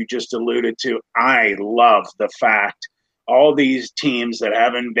you just alluded to, I love the fact all these teams that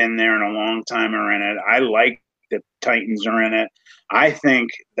haven't been there in a long time are in it. I like the Titans are in it. I think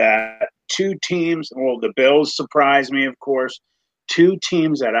that two teams, the Bills surprise me, of course. Two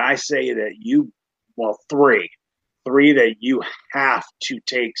teams that I say that three that you have to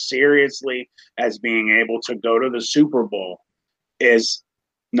take seriously as being able to go to the Super Bowl is,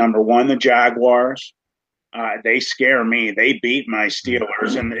 number one, the Jaguars. They scare me. They beat my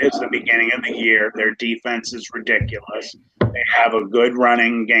Steelers, and it's the beginning of the year. Their defense is ridiculous. They have a good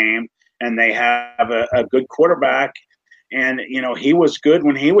running game, and they have a good quarterback. And, he was good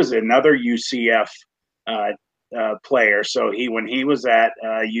when he was another UCF player. So when he was at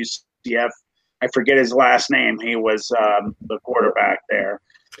UCF, I forget his last name. He was the quarterback there.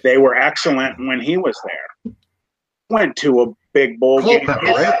 They were excellent when he was there. Went to a big bowl game.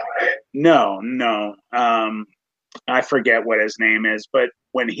 Right? No. I forget what his name is. But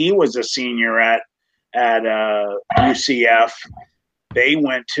when he was a senior at UCF, they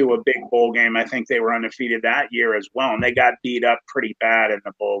went to a big bowl game. I think they were undefeated that year as well, and they got beat up pretty bad in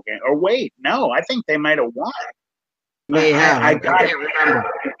the bowl game. Or wait, no, I think they might have won. I can't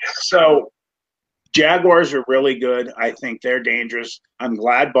remember. So Jaguars are really good. I think they're dangerous. I'm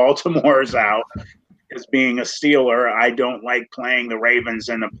glad Baltimore's out. As being a Steeler, I don't like playing the Ravens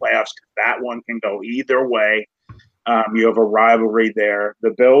in the playoffs because that one can go either way. You have a rivalry there.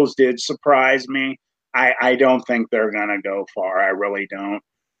 The Bills did surprise me. I don't think they're going to go far. I really don't.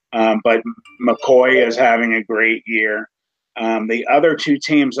 But McCoy is having a great year. The other two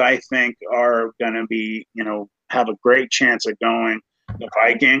teams I think are going to be, have a great chance of going. The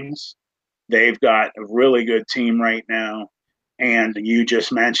Vikings, they've got a really good team right now. And you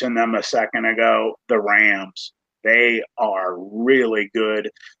just mentioned them a second ago, the Rams. They are really good.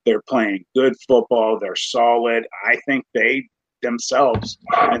 They're playing good football. They're solid. I think they themselves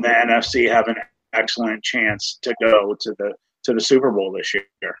in the NFC have an excellent chance to go to the Super Bowl this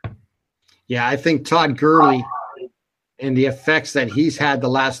year. Yeah, I think Todd Gurley and the effects that he's had the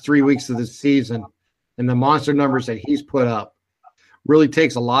last 3 weeks of the season and the monster numbers that he's put up really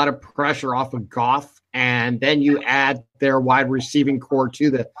takes a lot of pressure off of Goff. And then you add their wide receiving core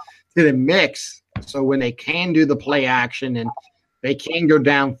to the mix. So when they can do the play action and they can go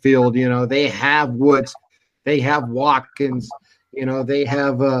downfield, they have Woods, they have Watkins, they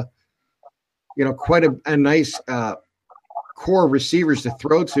have quite a nice core of receivers to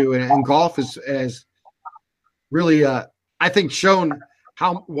throw to. And Goff is really, I think, shown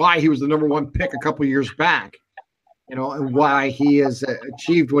why he was the number one pick a couple years back, and why he has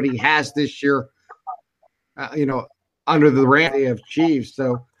achieved what he has this year. Under the Rams they have achieved.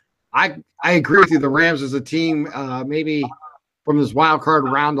 So I agree with you. The Rams as a team, maybe from this wild card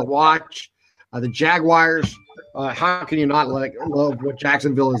round to watch. The Jaguars, How can you not love what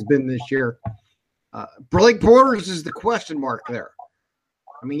Jacksonville has been this year? Blake Bortles is the question mark there.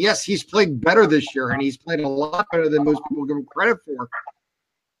 I mean, yes, he's played better this year, and he's played a lot better than most people give him credit for.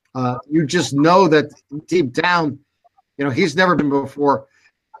 You just know that deep down, he's never been before.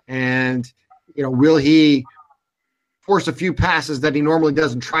 And, will he force a few passes that he normally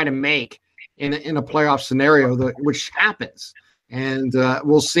doesn't try to make in a playoff scenario, which happens. And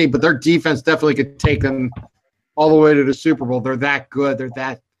we'll see. But their defense definitely could take them all the way to the Super Bowl. They're that good.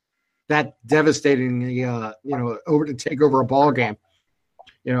 They're that devastating, over to take over a ball game.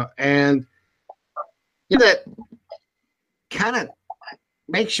 And that kind of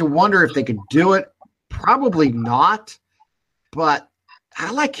makes you wonder if they could do it. Probably not, but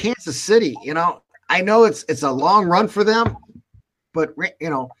I like Kansas City. I know it's a long run for them, but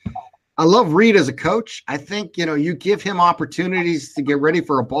I love Reed as a coach. I think you give him opportunities to get ready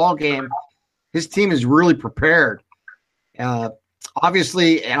for a ball game. His team is really prepared.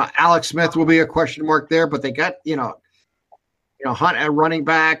 Obviously, Alex Smith will be a question mark there, but they got Hunt at running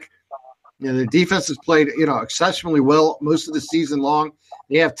back. The defense has played exceptionally well most of the season long.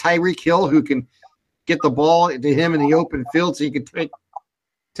 They have Tyreek Hill who can get the ball to him in the open field, so he can take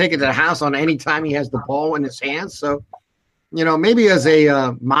it to the house on any time he has the ball in his hands. So, maybe as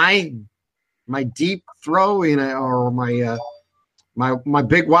a my deep throw or my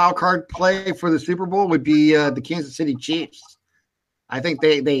big wild card play for the Super Bowl would be the Kansas City Chiefs. I think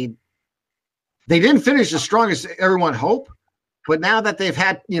they didn't finish as strong as everyone hoped. But now that they've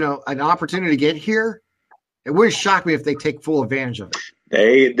had, an opportunity to get here, it wouldn't shock me if they take full advantage of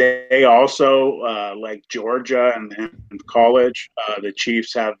it. They also, like Georgia and college, the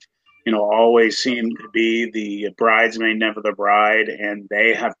Chiefs have, always seemed to be the bridesmaid, never the bride, and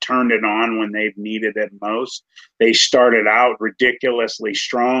they have turned it on when they've needed it most. They started out ridiculously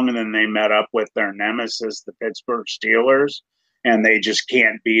strong, and then they met up with their nemesis, the Pittsburgh Steelers, and they just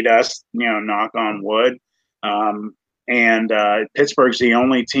can't beat us, knock on wood. And Pittsburgh's the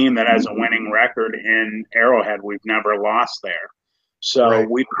only team that has a winning record in Arrowhead. We've never lost there. So right.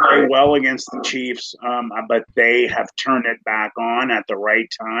 We play well against the Chiefs, but they have turned it back on at the right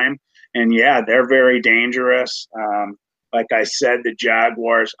time. And, yeah, they're very dangerous. Like I said, the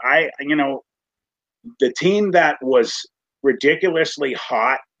Jaguars, the team that was ridiculously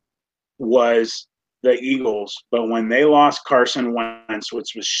hot was the Eagles. But when they lost Carson Wentz,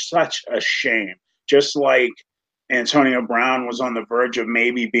 which was such a shame, just like Antonio Brown was on the verge of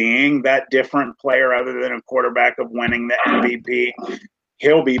maybe being that different player other than a quarterback of winning the MVP.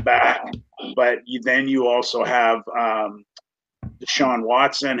 He'll be back. But then you also have Deshaun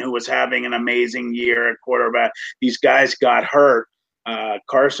Watson, who was having an amazing year at quarterback. These guys got hurt.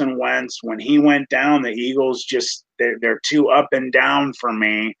 Carson Wentz, when he went down, the Eagles they're too up and down for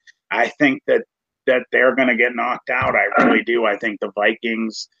me. I think that they're going to get knocked out. I really do. I think the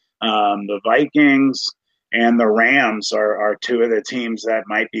Vikings and the Rams are two of the teams that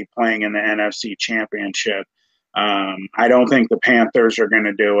might be playing in the NFC Championship. I don't think the Panthers are going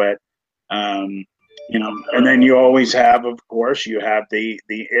to do it. And then you always have, of course, you have the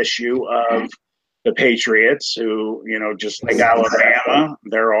issue of the Patriots who, just like Alabama,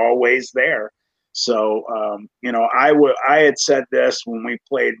 they're always there. So, I had said this when we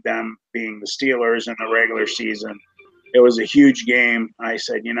played them being the Steelers in the regular season. It was a huge game. I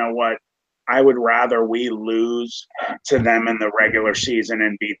said, you know what? I would rather we lose to them in the regular season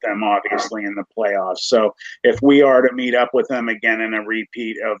and beat them, obviously, in the playoffs. So if we are to meet up with them again in a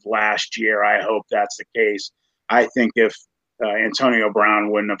repeat of last year, I hope that's the case. I think if Antonio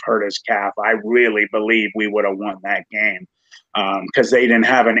Brown wouldn't have hurt his calf, I really believe we would have won that game because they didn't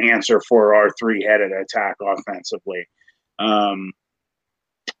have an answer for our three-headed attack offensively.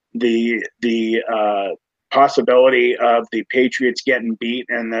 The possibility of the Patriots getting beat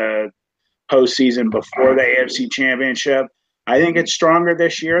in the postseason before the AFC Championship, I think it's stronger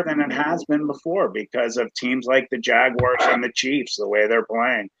this year than it has been before because of teams like the Jaguars and the Chiefs, the way they're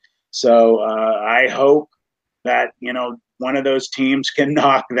playing. So I hope that, one of those teams can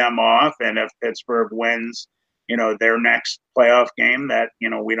knock them off. And if Pittsburgh wins, their next playoff game, that,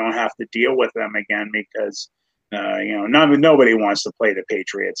 we don't have to deal with them again because, nobody wants to play the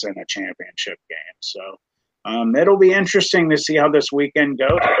Patriots in a championship game. So it'll be interesting to see how this weekend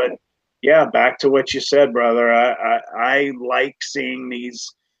goes. But, yeah, back to what you said, brother. I like seeing these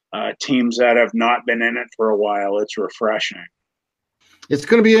teams that have not been in it for a while. It's refreshing. It's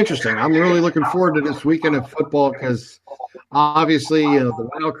going to be interesting. I'm really looking forward to this weekend of football because obviously the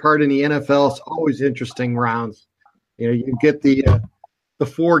wild card in the NFL is always interesting rounds. You get the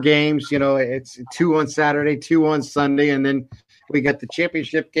 4 games. It's 2 on Saturday, 2 on Sunday, and then we got the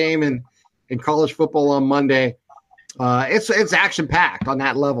championship game and college football on Monday. It's action packed on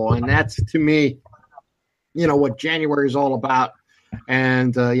that level, and that's to me, what January is all about.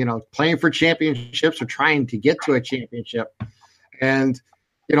 And playing for championships or trying to get to a championship, and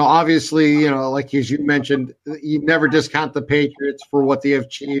obviously, like as you mentioned, you never discount the Patriots for what they have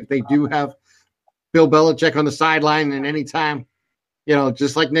achieved. They do have Bill Belichick on the sideline, and anytime,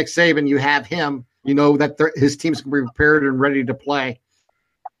 just like Nick Saban, you have him. That his team's going to be prepared and ready to play.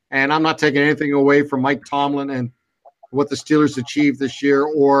 And I'm not taking anything away from Mike Tomlin and what the Steelers achieved this year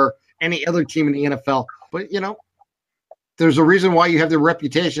or any other team in the NFL. But, there's a reason why you have the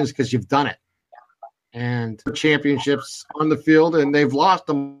reputations because you've done it. And championships on the field, and they've lost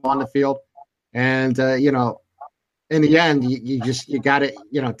them on the field. And, in the end, you got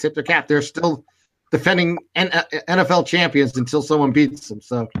to, tip their cap. They're still defending NFL champions until someone beats them.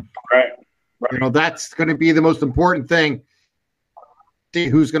 So, right. That's going to be the most important thing. See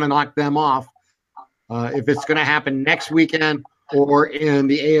who's going to knock them off. If it's going to happen next weekend or in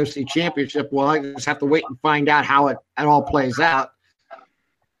the AFC Championship, well, I just have to wait and find out how it all plays out.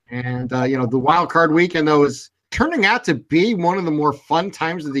 And, the wild card weekend, though, is turning out to be one of the more fun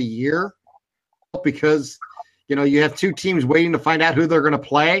times of the year because, you have two teams waiting to find out who they're going to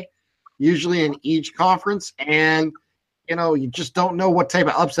play, usually in each conference. And, you just don't know what type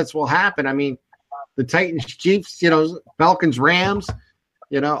of upsets will happen. I mean, the Titans, Chiefs, Falcons, Rams,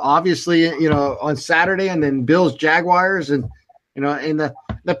 obviously, on Saturday, and then Bills, Jaguars, and, and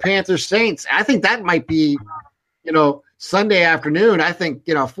the Panthers, Saints. I think that might be, Sunday afternoon. I think,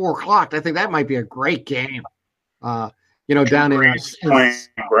 4:00. I think that might be a great game, down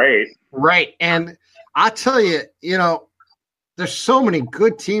great. Right. And I'll tell you, there's so many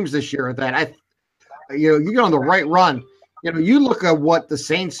good teams this year that you get on the right run. You look at what the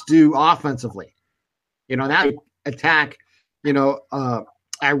Saints do offensively, that attack,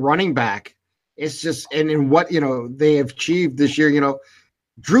 at running back. It's just, and in what, they have achieved this year,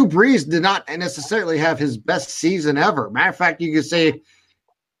 Drew Brees did not necessarily have his best season ever. Matter of fact, you could say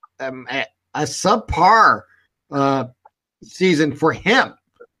a subpar season for him.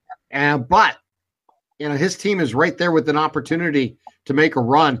 But, his team is right there with an opportunity to make a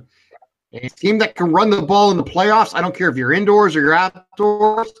run. A team that can run the ball in the playoffs, I don't care if you're indoors or you're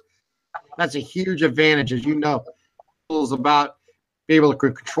outdoors, that's a huge advantage, as you know. It's about being able to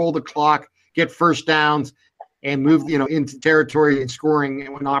control the clock, get first downs, and move, into territory and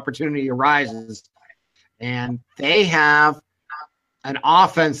scoring when opportunity arises. And they have an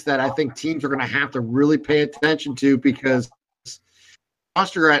offense that I think teams are going to have to really pay attention to because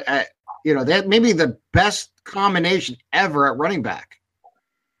roster that may be the best combination ever at running back.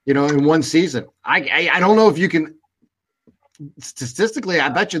 In one season. I don't know if you can statistically, I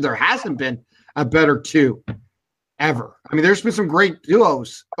bet you there hasn't been a better two ever. I mean, there's been some great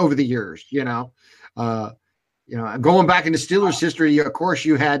duos over the years, going back into Steelers history, of course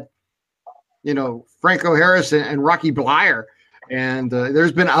you had, Franco Harris and Rocky Bleier, and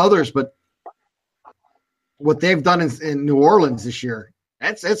there's been others, but what they've done in New Orleans this year,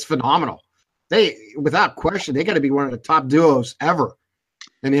 it's phenomenal. They, without question, they got to be one of the top duos ever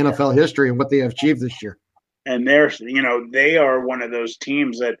in the NFL history and what they have achieved this year. And they are one of those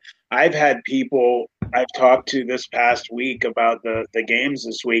teams that I've had people I've talked to this past week about the games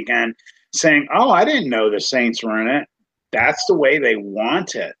this weekend saying, oh, I didn't know the Saints were in it. That's the way they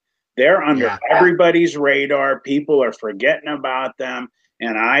want it. They're under everybody's radar. People are forgetting about them.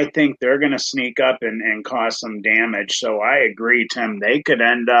 And I think they're going to sneak up and cause some damage. So I agree, Tim. They could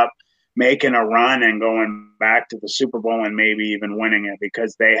end up making a run and going back to the Super Bowl and maybe even winning it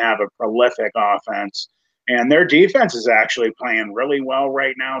because they have a prolific offense. And their defense is actually playing really well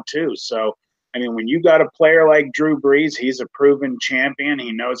right now, too. So, I mean, when you got a player like Drew Brees, he's a proven champion.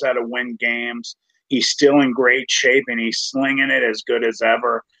 He knows how to win games. He's still in great shape, and he's slinging it as good as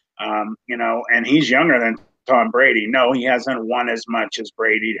ever. And he's younger than Tom Brady. No, he hasn't won as much as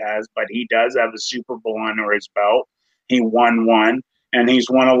Brady has, but he does have a Super Bowl under his belt. He won one. And he's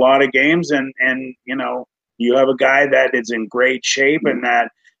won a lot of games, and you have a guy that is in great shape and that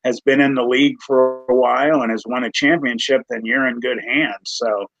has been in the league for a while and has won a championship, then you're in good hands.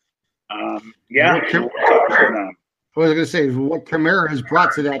 So, I was going to say, what Kamara has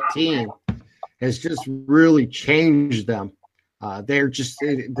brought to that team has just really changed them. They're just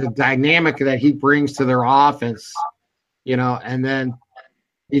the dynamic that he brings to their offense, and then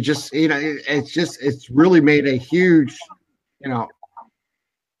he just, it's really made a huge, a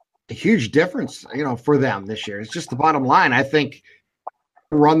huge difference, for them this year. It's just the bottom line. I think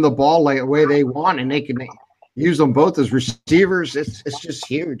run the ball the way they want, and they can use them both as receivers. It's just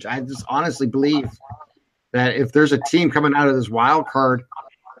huge. I just honestly believe that if there's a team coming out of this wild card,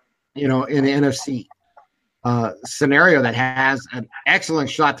 in the NFC scenario that has an excellent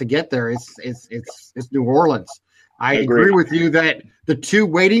shot to get there, it's New Orleans. I agree with you that the two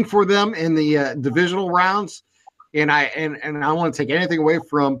waiting for them in the divisional rounds, and I don't want to take anything away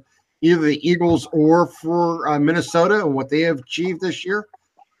from either the Eagles or for Minnesota and what they have achieved this year.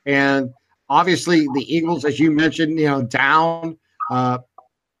 And obviously the Eagles, as you mentioned, down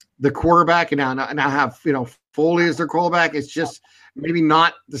the quarterback and now have, Foley as their quarterback. It's just maybe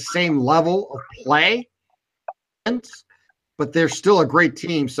not the same level of play, but they're still a great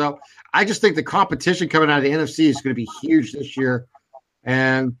team. So I just think the competition coming out of the NFC is going to be huge this year.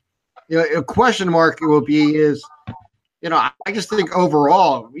 And a question mark it will be is, I just think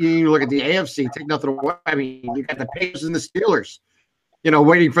overall, you look at the AFC, take nothing away. I mean, you got the Patriots and the Steelers,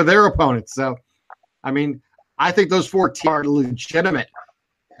 waiting for their opponents. So, I mean, I think those four teams are legitimate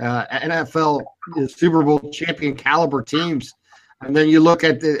NFL Super Bowl champion caliber teams. And then you look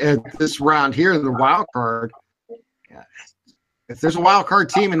at this round here, the wild card. If there's a wild card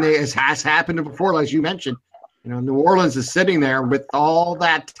team, and it has happened before, as you mentioned, New Orleans is sitting there with all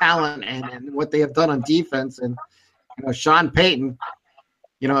that talent and what they have done on defense. And, Sean Payton,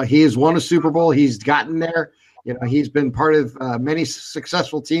 he has won a Super Bowl. He's gotten there. He's been part of many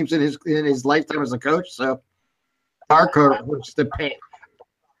successful teams in his lifetime as a coach. So, Darko was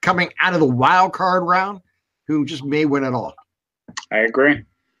coming out of the wild card round, who just may win it all. I agree.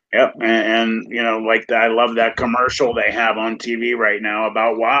 Yep, and I love that commercial they have on TV right now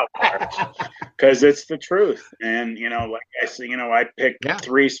about wild cards because it's the truth. And like I said, I picked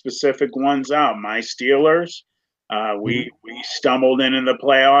three specific ones out. My Steelers, we stumbled into the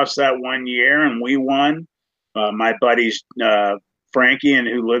playoffs that one year and we won. My buddies Frankie, and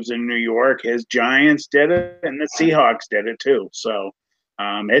who lives in New York, his Giants did it, and the Seahawks did it too. So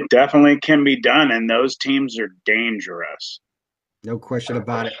it definitely can be done, and those teams are dangerous. No question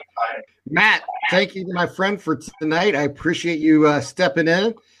about it. Matt, thank you, my friend, for tonight. I appreciate you stepping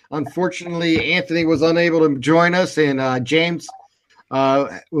in. Unfortunately, Anthony was unable to join us, and James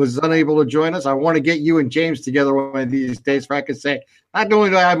was unable to join us. I want to get you and James together one of these days where I can say, not only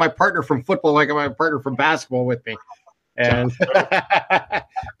do I have my partner from football, I got my partner from basketball with me. And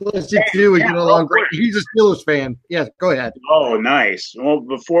those two would get along great. He's a Steelers fan. Yes, go ahead. Oh, nice. Well,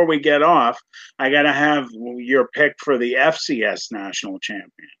 before we get off, I got to have your pick for the FCS national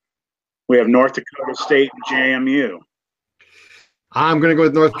champion. We have North Dakota State and JMU. I'm going to go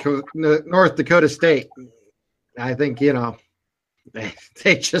with North Dakota State. I think,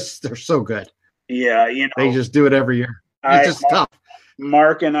 they're so good. Yeah, they just do it every year. It's just tough.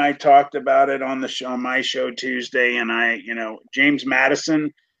 Mark and I talked about it on my show Tuesday, and James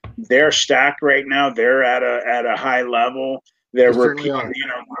Madison, they're stacked right now. They're at a high level. They're repeating,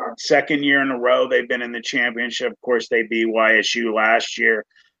 second year in a row they've been in the championship. Of course, they beat YSU last year,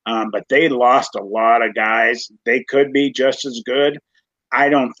 but they lost a lot of guys. They could be just as good. I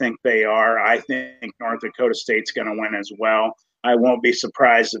don't think they are. I think North Dakota State's going to win as well. I won't be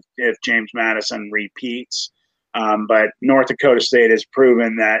surprised if James Madison repeats. But North Dakota State has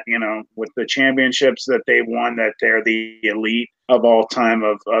proven that, with the championships that they've won, that they're the elite of all time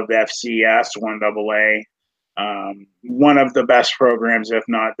of FCS, 1AA. One of the best programs, if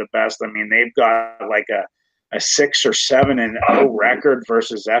not the best. I mean, they've got like a 6 or 7-0 record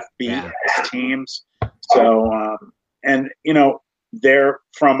versus FBS teams. So, they're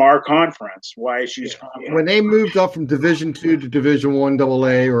from our conference, YSU's conference. When they moved up from Division II to Division I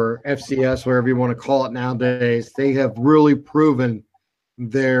AA or FCS, whatever you want to call it nowadays, they have really proven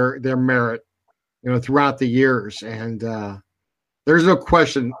their merit, throughout the years. And there's no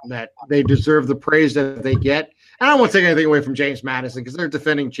question that they deserve the praise that they get. And I don't want to take anything away from James Madison because they're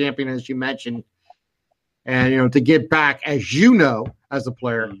defending champion, as you mentioned. And, to get back, as as a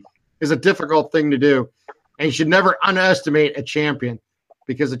player, is a difficult thing to do. And you should never underestimate a champion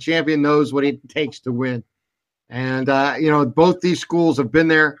because a champion knows what it takes to win. And, both these schools have been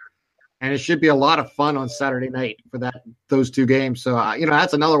there, and it should be a lot of fun on Saturday night for those two games. So,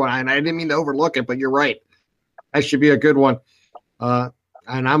 that's another one. And I didn't mean to overlook it, but you're right. That should be a good one. And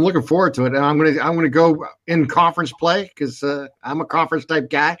I'm looking forward to it. And I'm going to go in conference play because I'm a conference type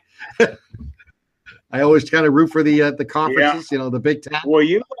guy. I always kind of root for the conferences, the Big Ten. Well,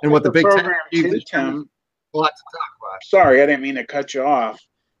 and what the Big Ten Tim. A lot to talk about. Sorry, I didn't mean to cut you off.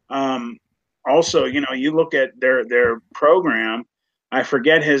 Also, you look at their program. I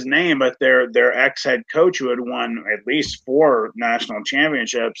forget his name, but their ex-head coach who had won at least 4 national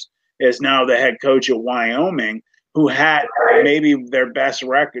championships is now the head coach at Wyoming, who had maybe their best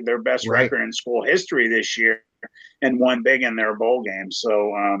record in school history this year, and won big in their bowl game.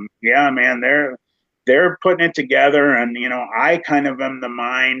 So, man, they're putting it together, and I kind of am the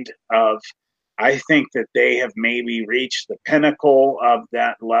mind of. I think that they have maybe reached the pinnacle of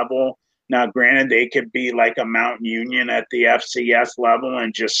that level. Now, granted, they could be like a Mount Union at the FCS level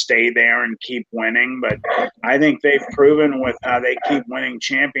and just stay there and keep winning. But I think they've proven with how they keep winning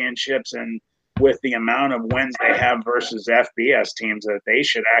championships and with the amount of wins they have versus FBS teams that they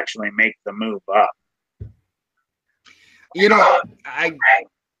should actually make the move up. You know, I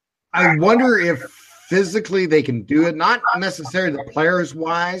wonder if physically they can do it, not necessarily the players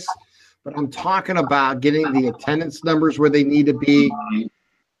wise, but I'm talking about getting the attendance numbers where they need to be,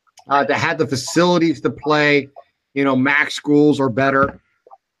 to have the facilities to play, MAC schools or better,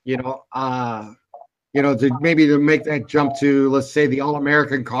 to maybe to make that jump to, let's say, the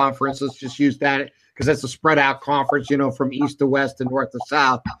All-American Conference. Let's just use that because that's a spread out conference, from east to west and north to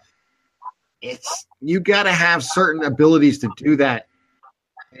south. You got to have certain abilities to do that.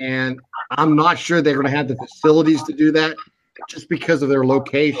 And I'm not sure they're going to have the facilities to do that just because of their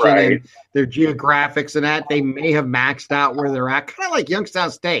location and their geographics and that. They may have maxed out where they're at, kind of like Youngstown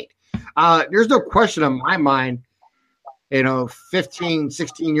State. There's no question in my mind, 15,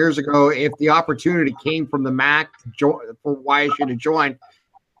 16 years ago, if the opportunity came from the MAC for YSU to join,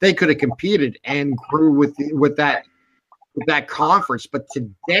 they could have competed and grew with that conference. But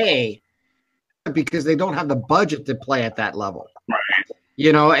today, because they don't have the budget to play at that level. Right.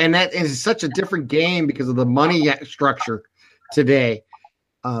 And that is such a different game because of the money structure today.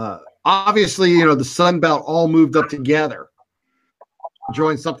 Obviously, the Sun Belt all moved up together,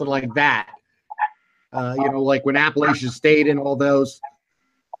 joined something like that. Like when Appalachian State and all those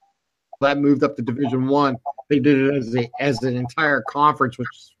that moved up to Division I, they did it as an entire conference, which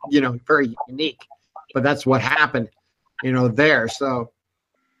is, very unique. But that's what happened, there. So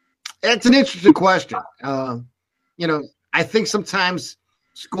it's an interesting question. I think sometimes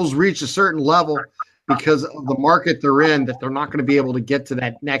schools reach a certain level because of the market they're in that they're not going to be able to get to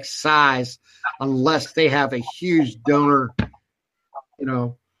that next size unless they have a huge donor,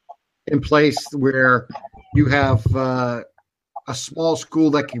 in place where you have a small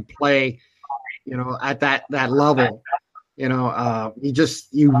school that can play, at that level.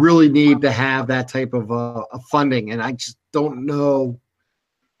 You really need to have that type of funding. And I just don't know.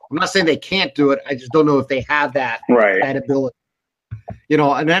 I'm not saying they can't do it. I just don't know if they have that ability.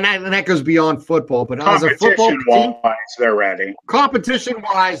 And then that goes beyond football. But as a football team, they're ready.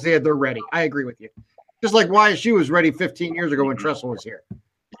 Competition-wise, they're ready. I agree with you. Just like YSU was ready 15 years ago when Tressel was here.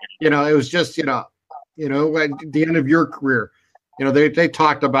 It was just, at the end of your career, they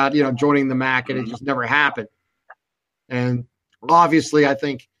talked about, joining the MAC, and it just never happened. And obviously, I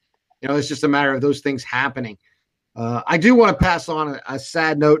think, it's just a matter of those things happening. I do want to pass on a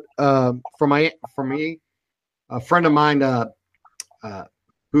sad note for me, a friend of mine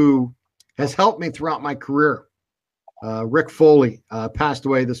who has helped me throughout my career. Rick Foley passed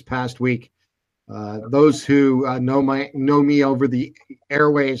away this past week. Those who know me over the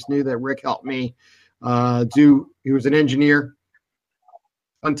airways knew that Rick helped me he was an engineer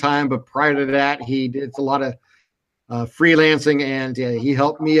one time, but prior to that, he did a lot of freelancing, and he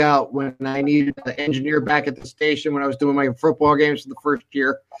helped me out when I needed an engineer back at the station when I was doing my football games for the first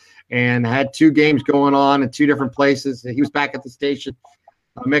year, and I had 2 games going on in 2 different places. He was back at the station,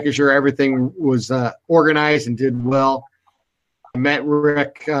 making sure everything was organized and did well. I met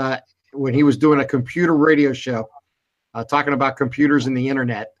Rick when he was doing a computer radio show, talking about computers and the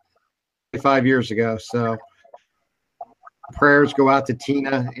internet 5 years ago. So prayers go out to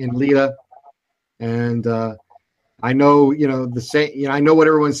Tina and Lita. And I know, I know what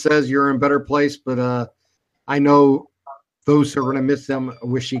everyone says, you're in a better place, but I know those who are going to miss them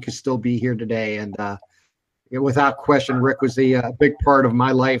wish he could still be here today. And without question, Rick was a big part of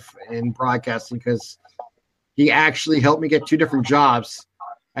my life in broadcasting because he actually helped me get 2 different jobs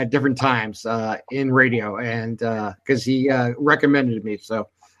at different times in radio, and because he recommended me. So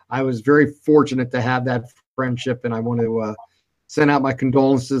I was very fortunate to have that friendship, and I want to send out my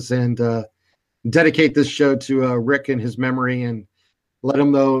condolences and dedicate this show to Rick and his memory, and let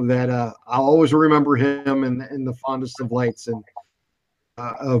him know that I'll always remember him in the fondest of lights, and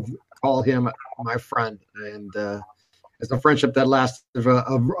call him my friend. And it's a friendship that lasted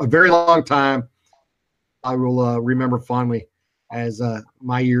a very long time. I will remember fondly as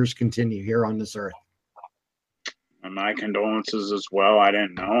my years continue here on this earth. And my condolences as well. I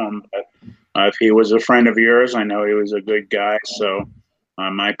didn't know him, but if he was a friend of yours, I know he was a good guy. So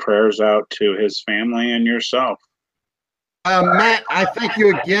my prayers out to his family and yourself. Matt, I thank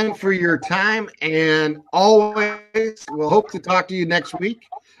you again for your time, and always we'll hope to talk to you next week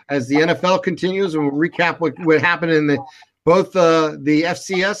as the NFL continues, and we'll recap what happened in both the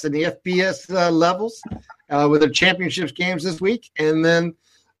FCS and the FBS levels with the championships games this week, and then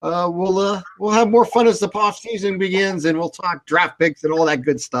we'll have more fun as the off season begins, and we'll talk draft picks and all that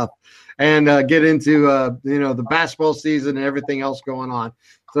good stuff, and get into the basketball season and everything else going on.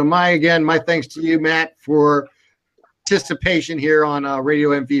 So my thanks to you, Matt, for participation here on Radio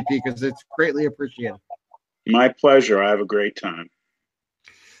MVP, because it's greatly appreciated. My pleasure. I have a great time.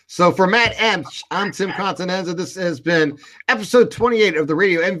 So for Matt Emsch, I'm Tim Continenza. This has been episode 28 of the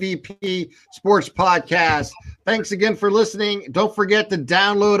Radio MVP Sports Podcast. Thanks again for listening. Don't forget to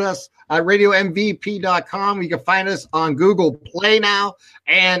download us at radiomvp.com. You can find us on Google Play now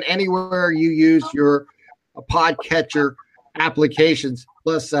and anywhere you use your podcatcher applications.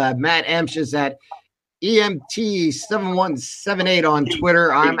 Plus, Matt Emsch is at EMT7178 on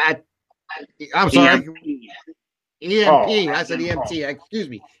Twitter. I'm sorry. EMP. I said EMT. Excuse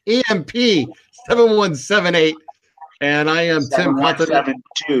me. EMP7178. And I am Tim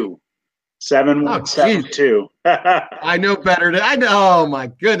Continenza. 7172. I know better. Oh my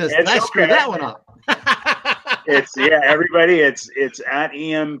goodness. I screwed that one up. Everybody, it's at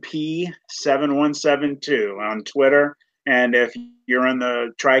EMP7172 on Twitter. And if you're in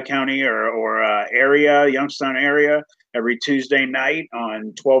the Tri-County or area, Youngstown area, every Tuesday night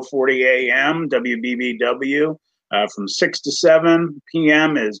on 12:40 a.m. WBBW from 6 to 7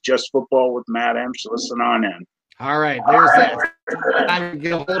 p.m. is Just Football with Matt Emsch. Listen on in. All right, there's that. I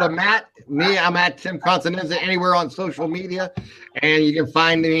get a hold of Matt. I'm at Tim Continenza anywhere on social media, and you can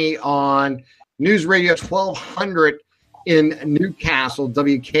find me on News Radio 1200 in Newcastle,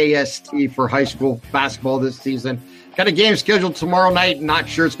 WKST, for high school basketball this season. Got a game scheduled tomorrow night. Not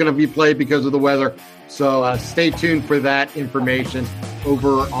sure it's going to be played because of the weather. So stay tuned for that information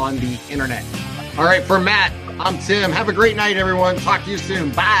over on the internet. All right, for Matt, I'm Tim. Have a great night, everyone. Talk to you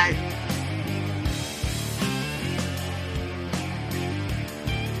soon. Bye.